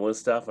out there doing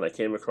stuff, and I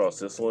came across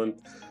this one.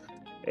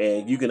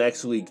 And you can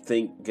actually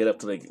get up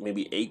to like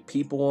maybe 8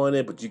 people on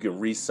it, but you can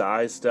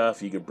resize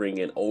stuff. You can bring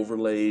in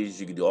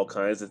overlays. You can do all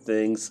kinds of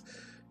things.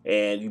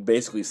 And you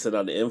basically send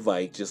out an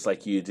invite just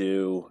like you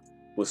do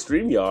with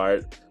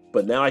StreamYard.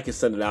 But now I can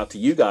send it out to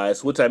you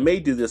guys, which I may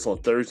do this on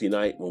Thursday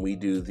night when we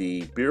do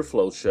the Beer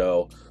Flow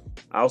show.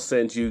 I'll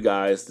send you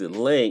guys the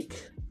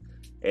link,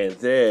 and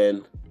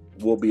then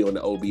we'll be on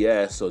the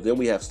OBS. So then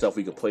we have stuff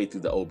we can play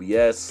through the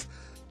OBS,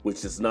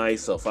 which is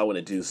nice. So if I want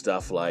to do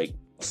stuff like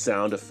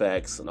sound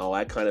effects and all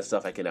that kind of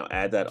stuff. I can now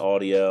add that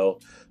audio.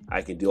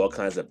 I can do all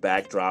kinds of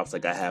backdrops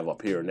like I have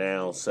up here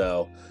now.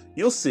 So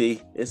you'll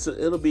see. It's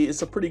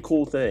a pretty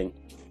cool thing.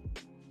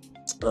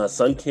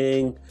 Sun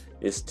King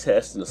is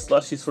testing the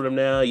slushies for them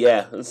now.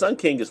 Yeah, and Sun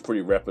King is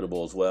pretty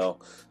reputable as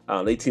well.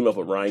 They team up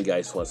with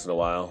Rheingeist once in a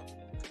while.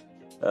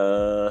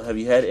 Have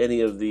you had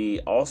any of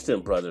the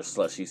Austin Brothers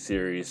slushy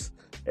series?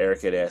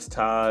 Eric had asked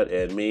Todd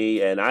and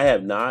me, and I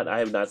have not. I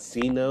have not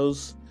seen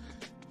those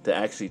to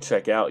actually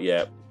check out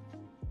yet.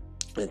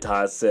 And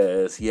Todd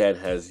says he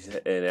has,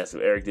 and asked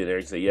if Eric did.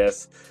 Eric said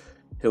yes,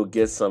 he'll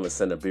get some and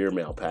send a beer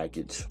mail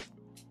package.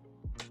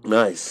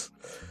 Nice.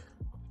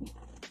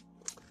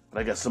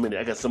 I got so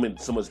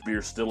much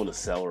beer still in the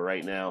cellar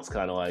right now. It's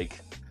kind of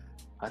like,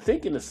 I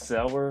think in the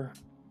cellar.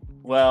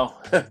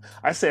 Well,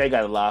 I say I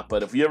got a lot,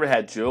 but if you ever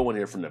had Joe in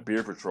here from the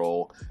Beer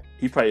Patrol,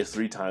 he probably has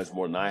 3 times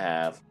more than I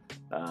have.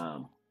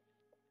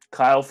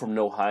 Kyle from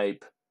No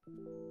Hype,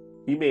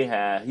 he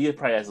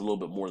probably has a little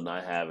bit more than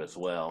I have as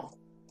well.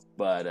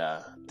 But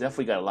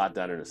definitely got a lot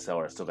down in the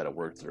cellar I still got to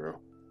work through.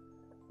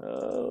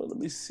 Let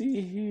me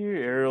see here.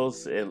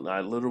 Ariel's, and I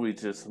literally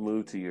just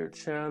moved to your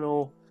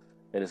channel,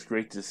 and it's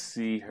great to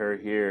see her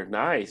here.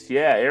 Nice.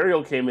 Yeah,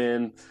 Ariel came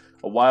in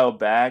a while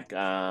back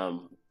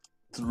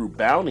through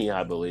Bounty,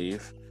 I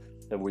believe,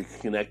 and we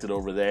connected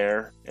over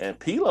there. And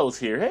Pilo's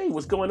here. Hey,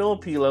 what's going on,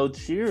 Pilo?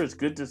 Cheers.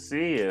 Good to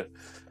see you.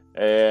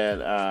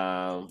 And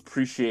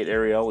appreciate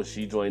Ariel when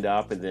she joined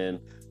up. And then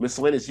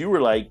Miscellaneous, you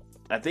were like,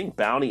 I think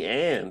Bounty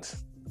and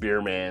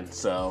Beer Man,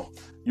 so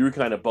you were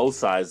kind of both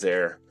sides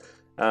there.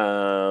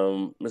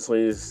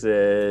 Miscellaneous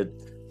said,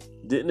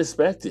 didn't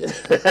expect it.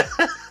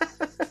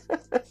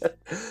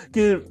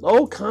 Get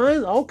all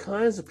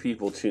kinds of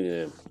people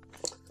tuning in.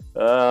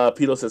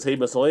 Pilo says, hey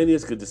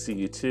Miscellaneous, good to see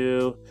you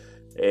too.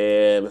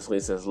 And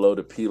Miscellaneous says hello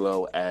to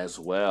Pilo as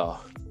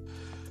well.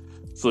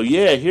 So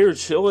yeah, here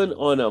chilling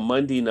on a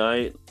Monday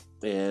night,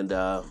 and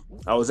I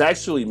was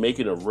actually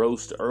making a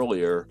roast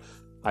earlier.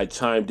 I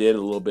chimed in a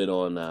little bit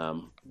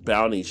on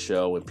Bounty's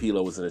show, and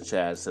Pilo was in the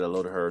chat, said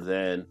hello to her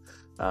then,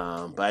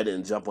 but I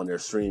didn't jump on their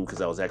stream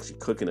because I was actually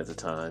cooking at the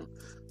time.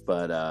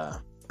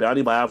 But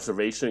Bounty by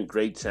Observation,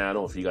 great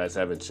channel if you guys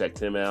haven't checked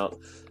him out.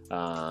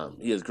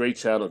 He has great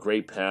channel,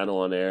 great panel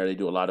on there. They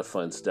do a lot of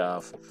fun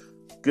stuff.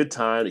 Good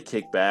time to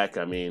kick back.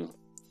 I mean,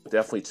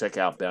 definitely check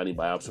out Bounty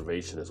by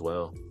Observation as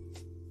well.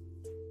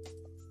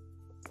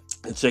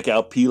 And check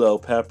out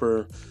Pilo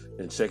Pepper,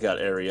 and check out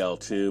Ariel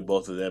too.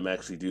 Both of them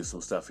actually do some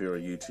stuff here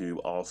on YouTube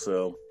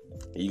also.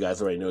 You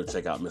guys already know to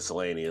check out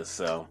Miscellaneous.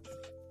 So,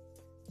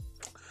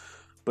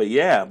 but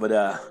yeah,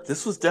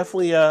 this was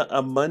definitely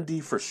a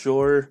Monday for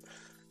sure.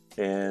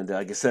 And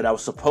like I said, I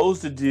was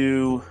supposed to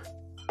do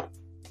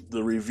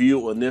the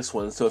review on this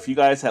one. So if you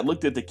guys had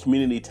looked at the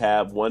community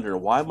tab,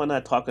 wondering why am I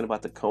not talking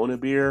about the Kona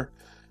beer?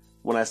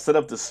 When I set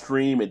up the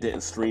stream, it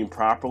didn't stream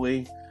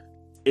properly.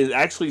 It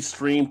actually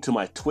streamed to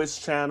my Twitch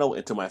channel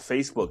and to my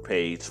Facebook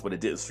page, but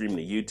it didn't stream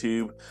to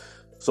YouTube.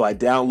 So I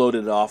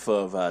downloaded it off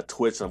of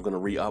Twitch. I'm going to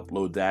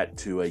re-upload that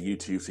to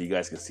YouTube so you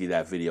guys can see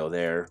that video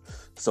there.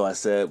 So I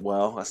said,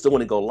 well, I still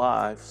want to go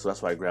live, so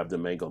that's why I grabbed the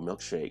mango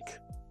milkshake.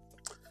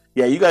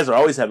 Yeah, you guys are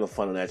always having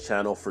fun on that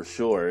channel for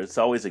sure. It's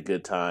always a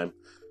good time.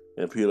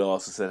 And Pilo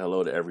also said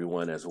hello to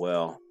everyone as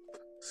well.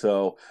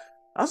 So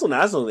I was going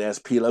to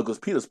ask Pilo,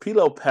 because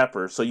Pilo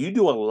Pepper. So you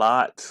do a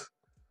lot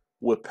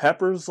with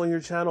peppers on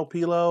your channel,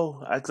 Pilo?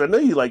 Because I know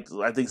you like,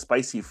 I think,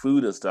 spicy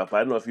food and stuff. I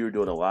don't know if you were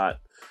doing a lot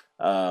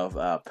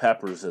of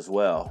peppers as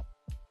well.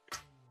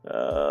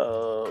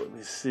 Let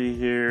me see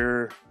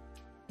here.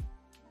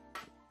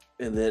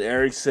 And then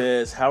Eric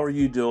says, how are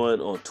you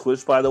doing on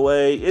Twitch, by the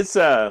way? It's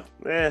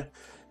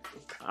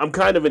I'm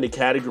kind of in the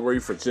category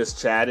for just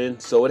chatting,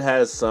 so it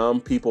has some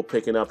people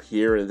picking up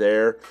here and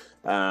there.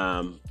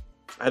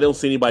 I don't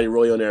see anybody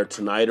really on there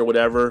tonight or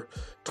whatever.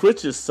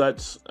 Twitch is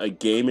such a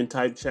gaming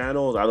type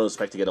channel. I don't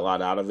expect to get a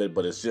lot out of it,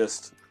 but it's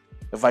just,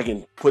 if I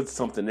can put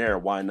something there,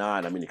 why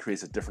not? I mean, it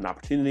creates a different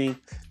opportunity.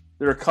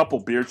 There are a couple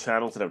beer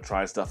channels that have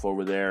tried stuff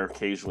over there.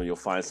 Occasionally you'll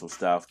find some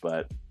stuff,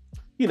 but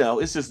you know,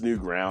 it's just new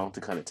ground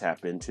to kind of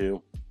tap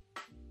into.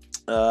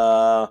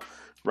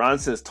 Ron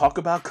says, talk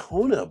about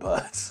Kona,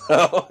 bud.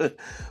 So,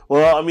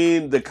 well, I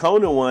mean, the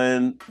Kona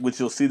one, which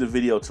you'll see the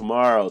video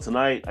tomorrow.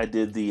 Tonight, I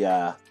did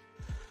the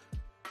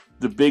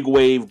Big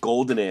Wave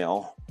Golden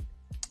Ale,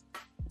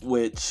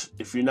 which,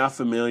 if you're not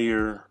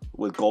familiar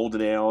with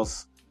Golden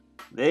Ales,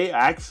 they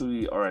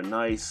actually are a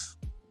nice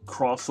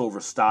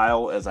crossover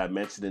style, as I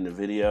mentioned in the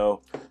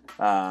video.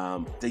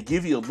 They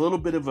give you a little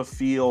bit of a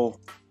feel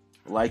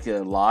like a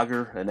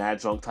lager, an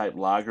adjunct type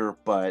lager,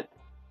 but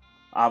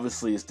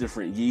obviously it's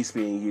different yeast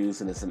being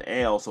used, and it's an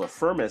ale, so it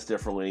ferments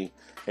differently,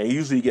 and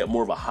usually you get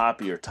more of a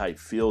hoppier type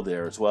feel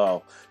there as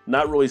well.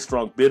 Not really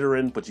strong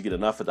bittering, but you get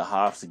enough of the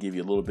hops to give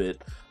you a little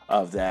bit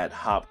of that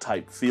hop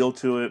type feel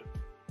to it.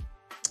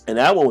 And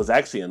that one was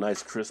actually a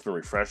nice crisp and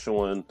refreshing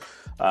one.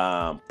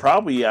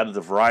 Probably out of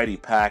the variety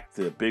pack,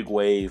 the Big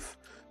Wave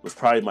was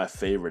probably my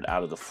favorite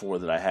out of the 4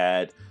 that I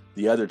had.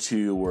 The other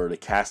 2 were the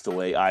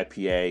Castaway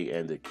IPA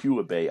and the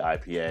Cuba Bay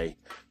IPA.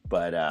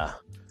 But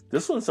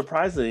This one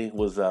surprisingly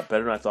was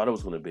better than I thought it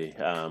was going to be.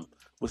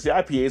 Which the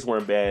IPAs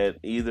weren't bad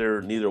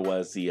either. Neither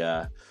was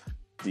the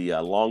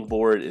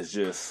longboard. Is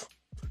just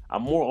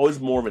I'm always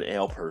more of an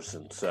ale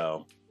person,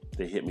 so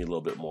they hit me a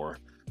little bit more.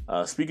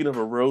 Speaking of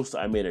a roast,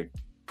 I made a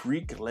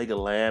Greek leg of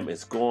lamb.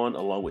 It's gone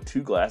along with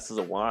 2 glasses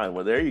of wine.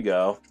 Well, there you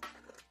go.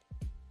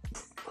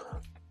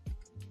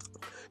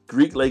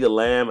 Greek leg of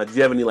lamb. Do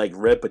you have any like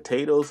red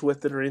potatoes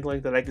with it or anything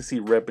like that? I can see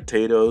red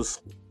potatoes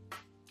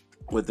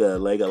with the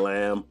leg of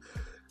lamb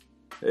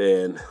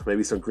and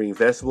maybe some green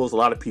vegetables. A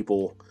lot of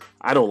people,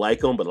 I don't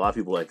like them, but a lot of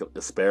people like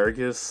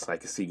asparagus. I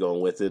can see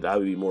going with it. I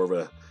would be more of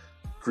a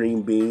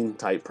green bean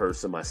type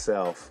person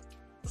myself.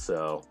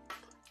 So,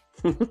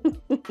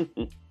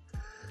 you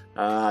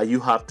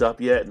hopped up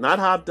yet? Not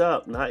hopped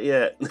up, not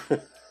yet.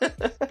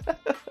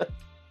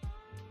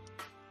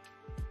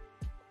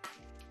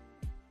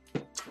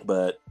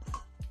 But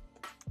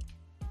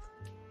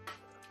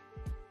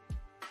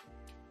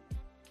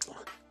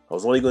I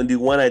was only going to do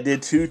one. I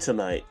did 2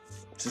 tonight,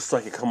 just so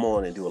I could come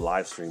on and do a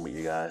live stream with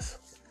you guys.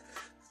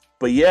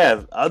 But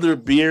yeah, other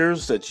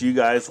beers that you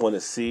guys want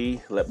to see,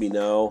 let me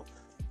know.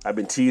 I've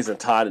been teasing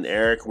Todd and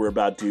Eric. We're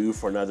about due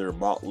for another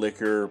malt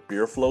liquor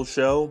beer flow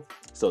show.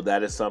 So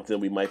that is something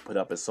we might put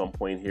up at some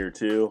point here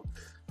too.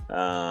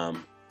 I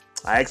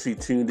actually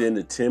tuned in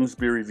to Tim's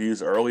beer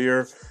reviews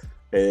earlier.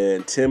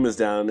 And Tim is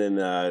down in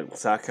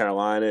South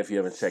Carolina, if you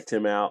haven't checked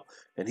him out.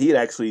 And he had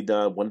actually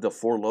done one of the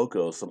Four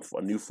Locos,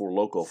 a new Four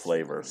Loko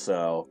flavor.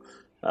 So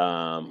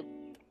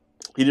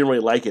he didn't really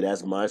like it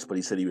as much, but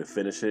he said he would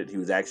finish it. He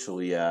was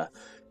actually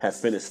had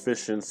finished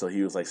fishing, so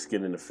he was like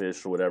skinning the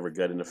fish or whatever,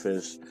 gutting the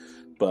fish.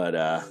 But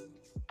I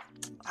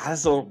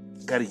just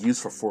don't got a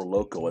use for Four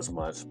Loko as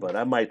much. But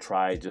I might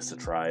try it just to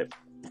try it.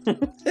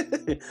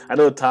 I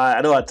know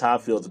how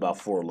Todd feels about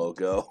Four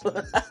Loko.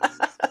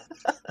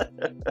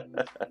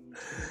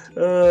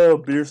 Oh,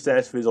 beer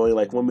stash is only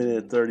like 1 minute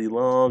and 30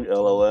 long.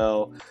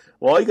 LOL.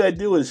 Well, all you gotta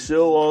do is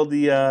show all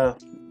the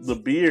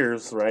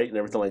beers, right, and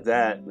everything like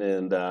that,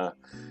 and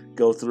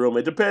go through them.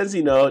 It depends,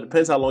 It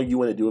depends how long you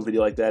want to do a video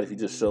like that. If you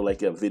just show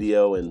like a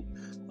video and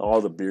all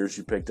the beers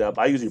you picked up,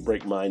 I usually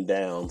break mine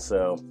down.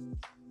 So,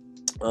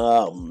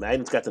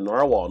 Magnet's got the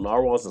Narwhal.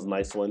 Narwhal's is a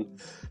nice one.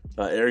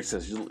 Eric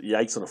says,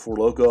 "Yikes on the Four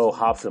Loko.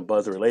 Hops and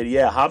buds are related."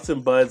 Yeah, hops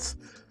and buds.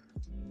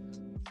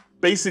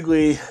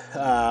 Basically,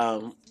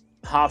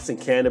 hops and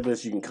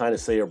cannabis, you can kind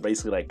of say, are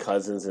basically like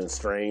cousins and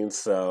strains.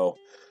 So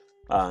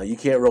you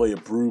can't really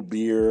brew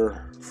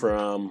beer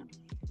from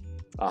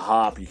a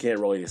hop. You can't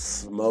really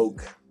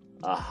smoke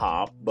a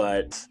hop,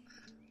 but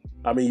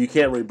I mean, you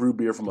can't really brew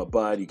beer from a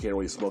bud. You can't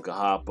really smoke a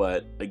hop,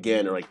 but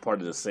again, they're like part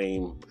of the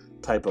same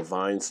type of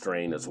vine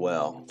strain as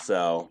well.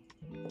 So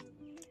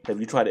have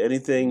you tried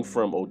anything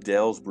from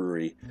Odell's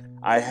Brewery?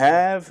 I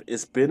have.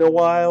 It's been a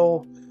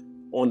while.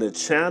 On the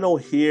channel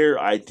here,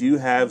 I do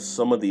have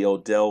some of the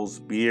Odell's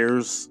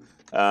beers.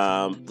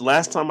 The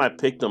last time I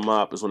picked them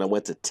up is when I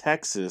went to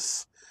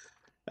Texas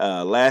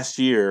last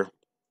year,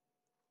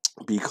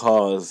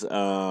 because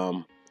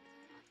I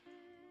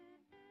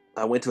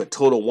went to a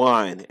Total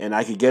Wine, and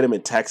I could get them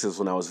in Texas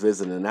when I was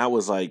visiting, and that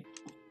was like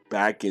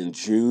back in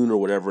June or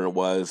whatever it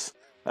was.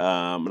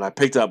 And I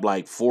picked up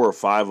like 4 or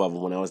 5 of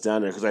them when I was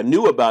down there, because I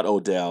knew about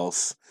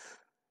Odell's.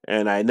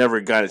 And I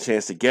never got a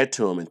chance to get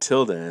to them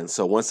until then.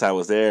 So once I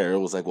was there, it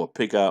was like, well,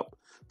 pick up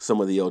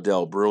some of the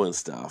Odell Brewing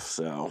stuff.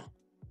 So,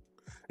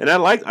 and I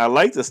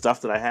liked the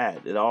stuff that I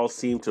had. It all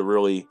seemed to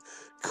really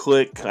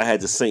click. I had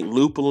the St.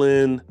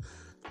 Lupulin.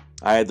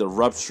 I had the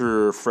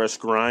Rupture Fresh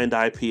Grind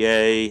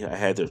IPA. I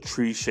had their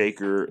Tree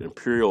Shaker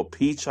Imperial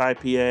Peach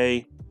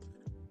IPA.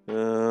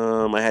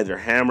 I had their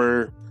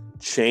Hammer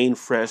Chain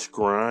Fresh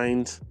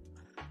Grind,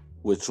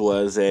 which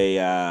was a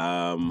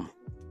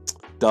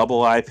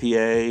double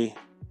IPA.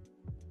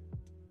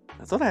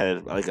 I thought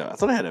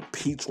I had a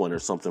peach one or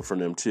something from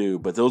them too,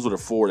 but those were the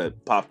 4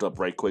 that popped up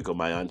right quick on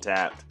my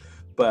Untapped.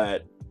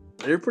 But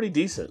they're pretty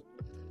decent.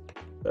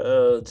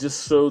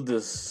 Just so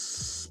the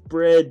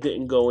spread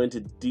didn't go into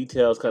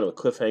details, kind of a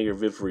cliffhanger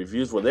vid for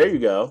reviews. Well, there you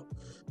go.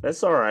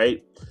 That's all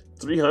right.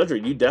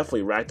 300. You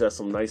definitely racked up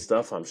some nice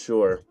stuff, I'm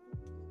sure.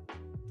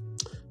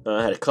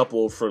 I had a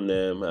couple from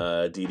them,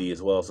 DD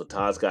as well. So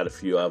Todd's got a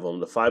few of them.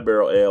 The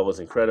 5-barrel ale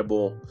was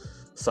incredible.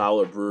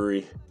 Solid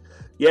brewery.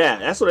 Yeah,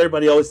 that's what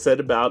everybody always said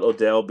about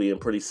Odell being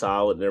pretty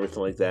solid and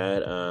everything like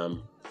that.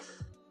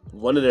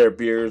 One of their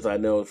beers, I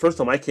know, the first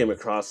time I came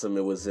across them,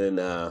 it was in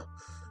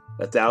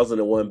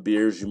 1001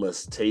 Beers You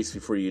Must Taste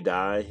Before You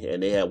Die.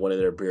 And they had one of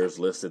their beers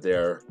listed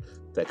there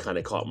that kind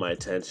of caught my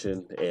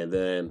attention. And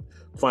then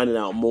finding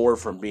out more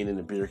from being in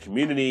the beer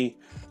community,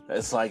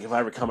 it's like if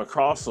I ever come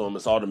across them,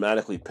 it's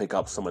automatically pick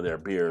up some of their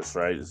beers,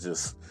 right? It's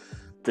just,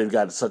 they've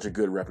got such a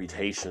good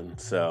reputation.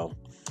 So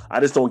I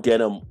just don't get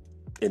them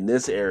in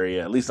this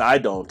area. At least I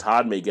don't.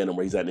 Todd may get them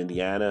where he's at in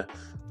Indiana.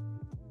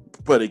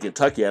 But in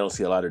Kentucky, I don't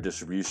see a lot of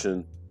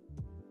distribution.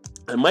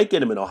 I might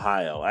get them in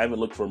Ohio. I haven't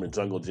looked for them in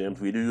Jungle Gyms.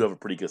 We do have a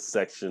pretty good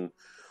section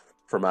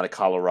from out of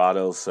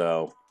Colorado.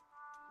 So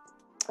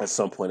at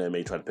some point, I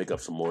may try to pick up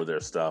some more of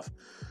their stuff.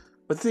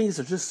 But the thing is,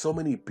 there's just so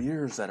many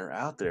beers that are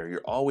out there.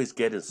 You're always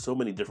getting so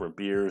many different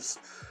beers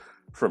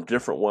from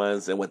different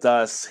ones. And with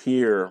us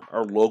here,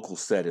 our local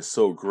set is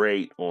so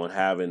great on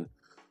having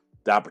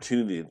the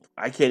opportunity.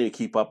 I can't even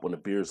keep up on the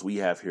beers we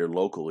have here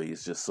locally.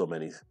 It's just so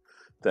many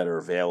that are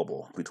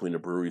available between the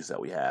breweries that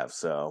we have.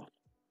 So,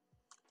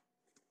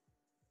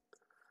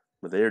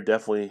 but they are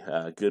definitely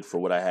good for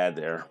what I had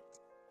there.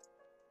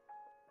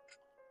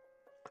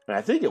 And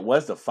I think it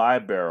was the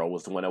 5-barrel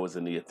was the one that was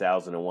in the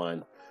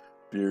 1001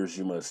 Beers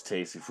You Must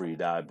Taste Before You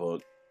Die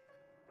book.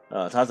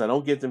 Todd, I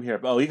don't get them here.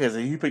 Oh, because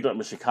he picked them up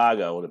in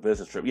Chicago on a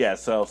business trip. Yeah,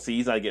 so see,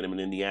 he's not getting them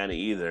in Indiana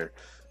either.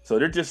 So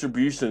their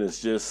distribution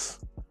is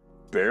just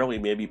barely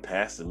maybe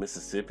past the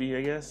Mississippi,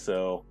 I guess.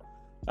 So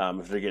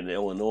if they're getting to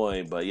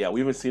Illinois, but yeah,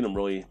 we haven't seen them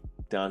really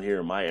down here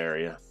in my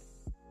area.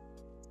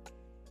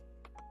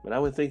 But I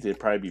would think they'd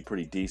probably be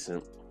pretty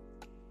decent.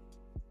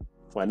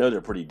 Well, I know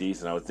they're pretty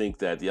decent. I would think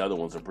that the other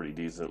ones are pretty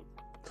decent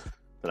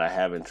that I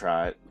haven't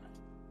tried.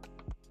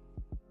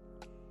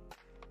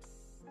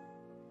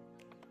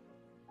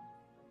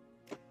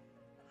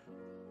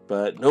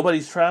 But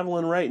nobody's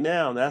traveling right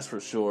now, that's for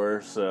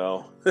sure.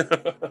 So,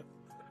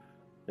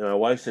 my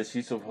wife says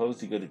she's supposed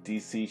to go to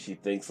DC. She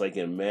thinks like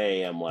in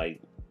May. I'm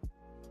like,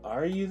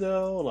 are you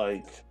though?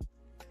 Like,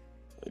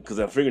 because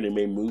I'm figuring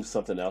they may move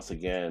something else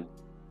again.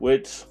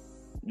 Which,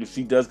 if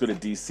she does go to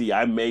DC,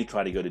 I may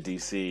try to go to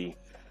DC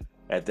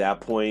at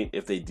that point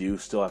if they do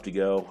still have to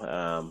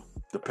go.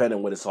 Depending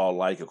on what it's all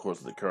like, of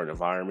course, with the current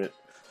environment.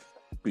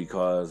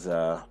 Because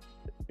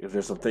if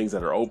there's some things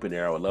that are open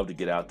there, I would love to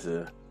get out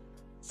to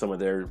some of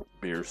their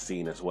beer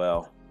scene as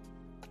well,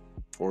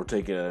 or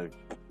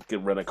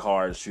rent a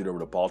car and shoot over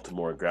to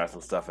Baltimore and grab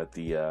some stuff at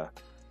the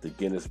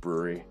Guinness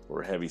Brewery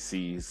or Heavy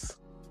Seas.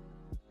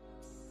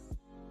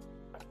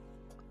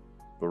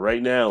 But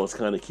right now, let's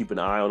kind of keep an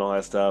eye on all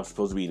that stuff. It's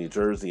supposed to be in New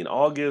Jersey in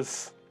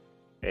August,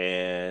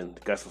 and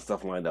got some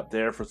stuff lined up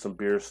there for some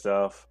beer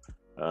stuff.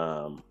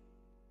 But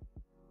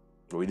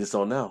we just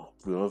don't know.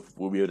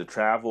 We'll be able to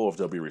travel, if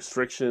there'll be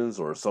restrictions,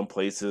 or some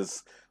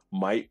places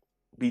might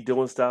be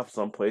doing stuff,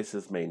 some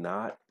places may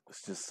not.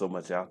 It's just so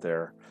much out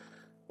there.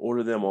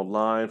 Order them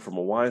online from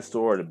a wine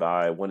store to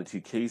buy 1 to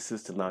 2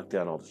 cases to knock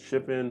down all the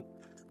shipping.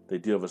 They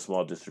do have a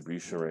small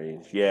distribution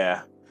range.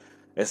 Yeah.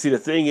 And see, the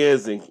thing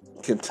is, in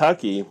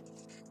Kentucky,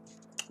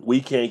 we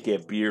can't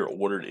get beer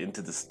ordered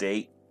into the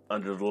state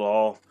under the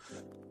law,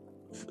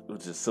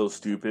 which is so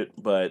stupid.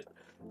 But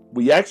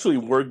we actually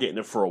were getting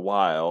it for a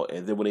while.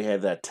 And then when they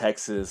had that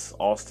Texas,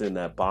 Austin,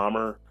 that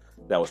bomber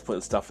that was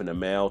putting stuff in the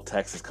mail,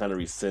 Texas kind of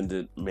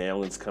rescinded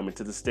mail-ins coming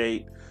to the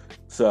state.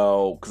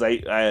 So, because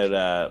I had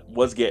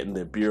was getting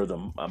the Beer of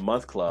the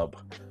Month Club,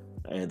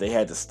 and they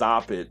had to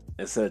stop it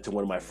and send it to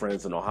one of my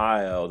friends in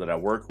Ohio that I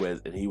work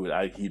with, and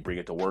he'd bring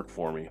it to work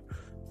for me.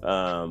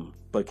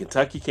 But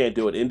Kentucky can't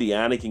do it.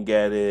 Indiana can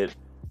get it.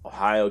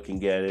 Ohio can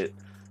get it.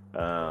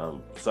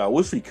 So I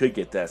wish we could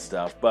get that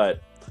stuff,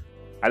 but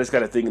I just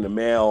got a thing in the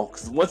mail,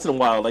 because once in a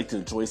while I like to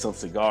enjoy some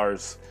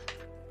cigars.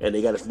 And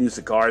they got a new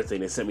cigar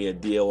thing. They sent me a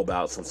deal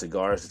about some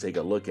cigars to take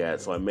a look at.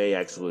 So I may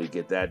actually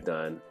get that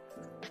done.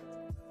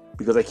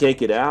 Because I can't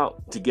get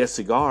out to get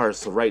cigars.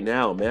 So right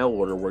now, mail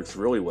order works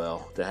really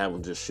well to have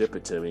them just ship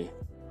it to me.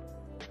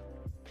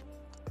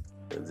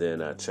 And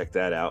then check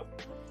that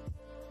out.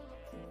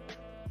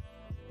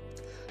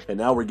 And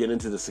now we're getting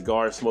into the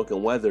cigar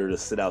smoking weather to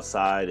sit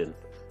outside and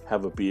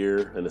have a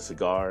beer and a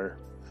cigar.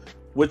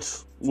 Which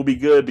will be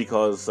good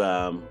because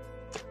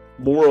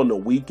more on the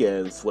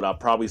weekends, what I'll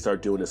probably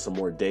start doing is some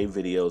more day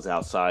videos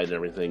outside and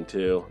everything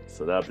too.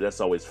 So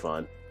that's always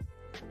fun.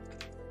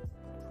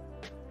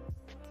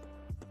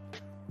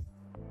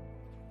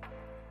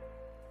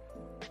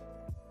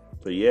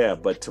 But yeah,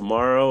 but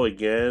tomorrow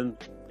again,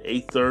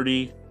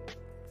 8:30,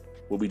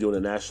 we'll be doing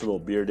a National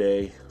Beer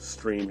Day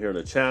stream here on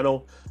the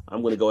channel.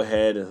 I'm going to go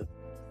ahead and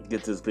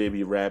get this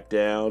baby wrapped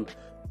down.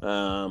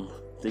 I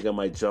think I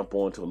might jump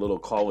on to a little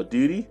Call of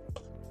Duty.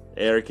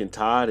 Eric and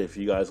Todd, if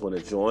you guys want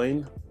to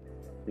join,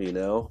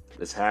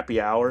 it's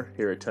happy hour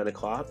here at 10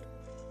 o'clock.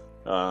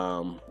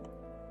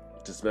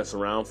 Just mess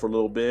around for a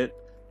little bit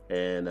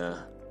and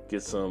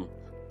get some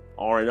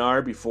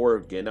R&R before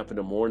getting up in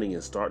the morning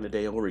and starting the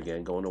day over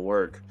again, going to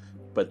work.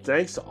 But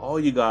thanks to all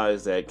you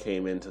guys that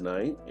came in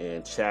tonight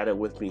and chatted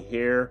with me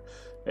here.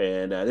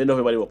 And I didn't know if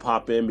everybody would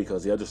pop in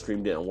because the other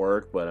stream didn't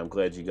work, but I'm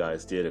glad you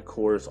guys did, of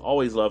course.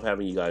 Always love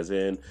having you guys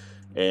in.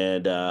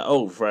 And,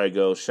 before I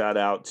go, shout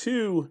out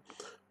to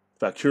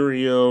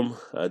Valkyrium,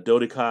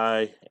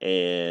 Dodekai,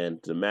 and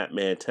the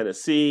Matman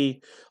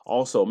Tennessee,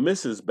 also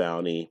Mrs.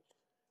 Bounty,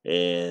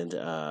 and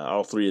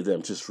all three of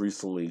them just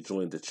recently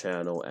joined the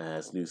channel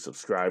as new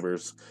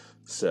subscribers,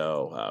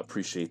 so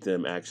appreciate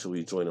them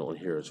actually joining on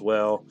here as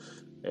well.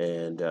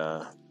 And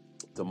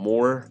the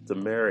more the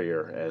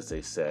merrier, as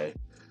they say.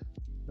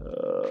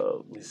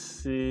 Let me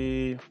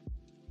see.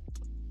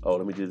 Oh,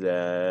 let me do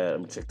that. Let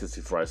me check this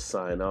before I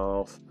sign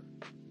off.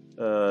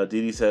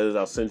 Didi says,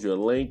 I'll send you a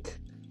link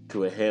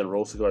to a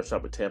hand-rolled cigar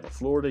shop in Tampa,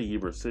 Florida,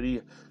 Yuba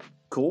City.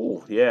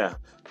 Cool, yeah.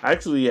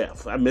 Actually, yeah,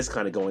 I miss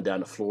kind of going down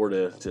to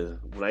Florida.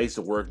 When I used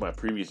to work my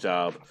previous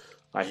job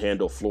I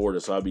handle Florida,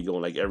 so I'll be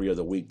going like every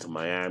other week to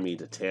Miami,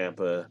 to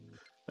Tampa,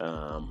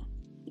 to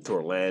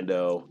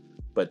Orlando.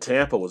 But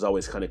Tampa was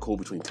always kind of cool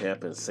between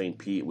Tampa and St.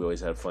 Pete. We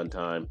always had a fun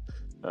time.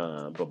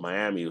 But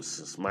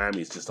Miami's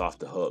just off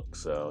the hook.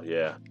 So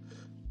yeah,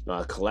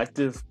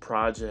 Collective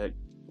Project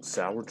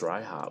Sour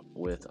Dry Hop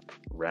with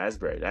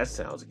raspberry. That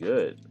sounds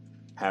good.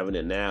 Having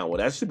it now. Well,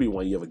 that should be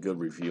one you have a good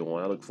review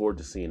on. I look forward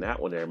to seeing that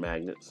one there,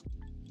 Magnets.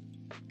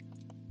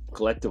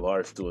 Collective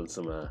Art's doing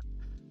some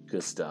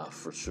good stuff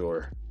for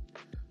sure.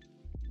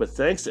 But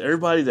thanks to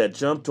everybody that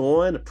jumped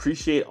on.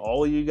 Appreciate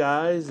all of you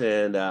guys,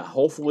 and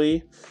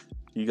hopefully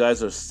you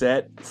guys are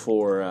set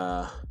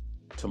for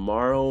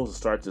tomorrow to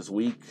start this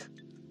week,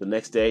 the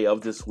next day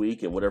of this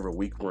week, and whatever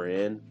week we're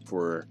in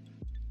for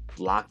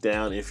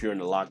lockdown, if you're in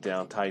the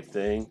lockdown type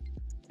thing.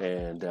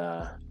 And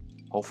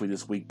hopefully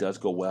this week does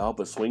go well.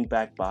 But swing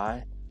back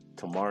by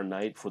tomorrow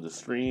night for the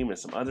stream and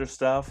some other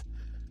stuff.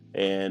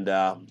 And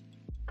I'm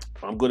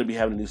going to be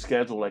having a new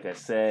schedule, like I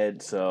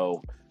said,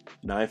 so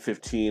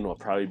 9:15 will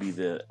probably be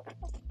the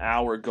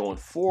hour going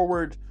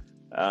forward.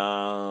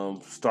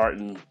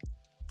 Starting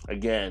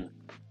again,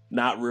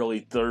 not really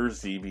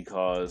Thursday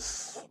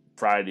because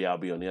Friday I'll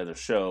be on the other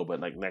show,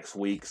 but like next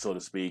week, so to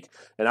speak.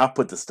 And I'll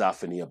put the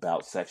stuff in the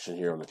about section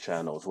here on the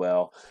channel as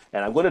well.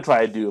 And I'm going to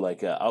try to do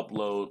like an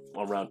upload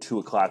around 2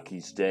 o'clock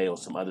each day or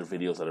some other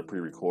videos that are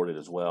pre-recorded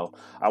as well.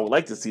 I would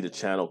like to see the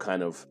channel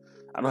kind of,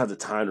 I don't have the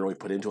time to really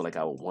put into it like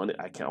I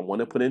want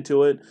to put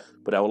into it,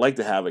 but I would like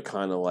to have it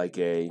kind of like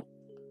a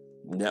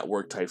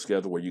network type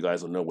schedule where you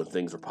guys will know when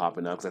things are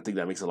popping up, because I think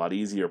that makes it a lot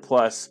easier.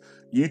 Plus,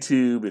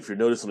 YouTube, if you're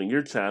noticing on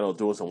your channel,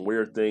 doing some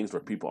weird things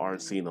where people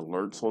aren't seeing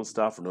alerts on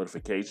stuff or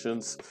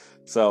notifications.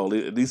 So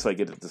at least if I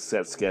get the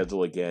set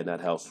schedule again, that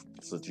helps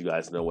so that you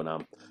guys know when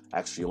I'm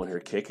actually on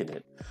here kicking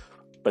it.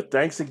 But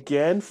thanks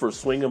again for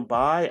swinging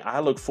by.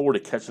 I look forward to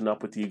catching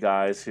up with you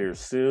guys here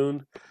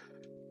soon.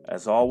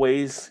 As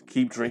always,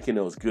 keep drinking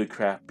those good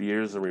craft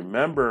beers, and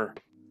remember,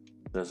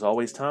 there's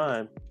always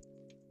time.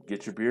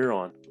 Get your beer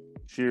on.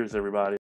 Cheers, everybody.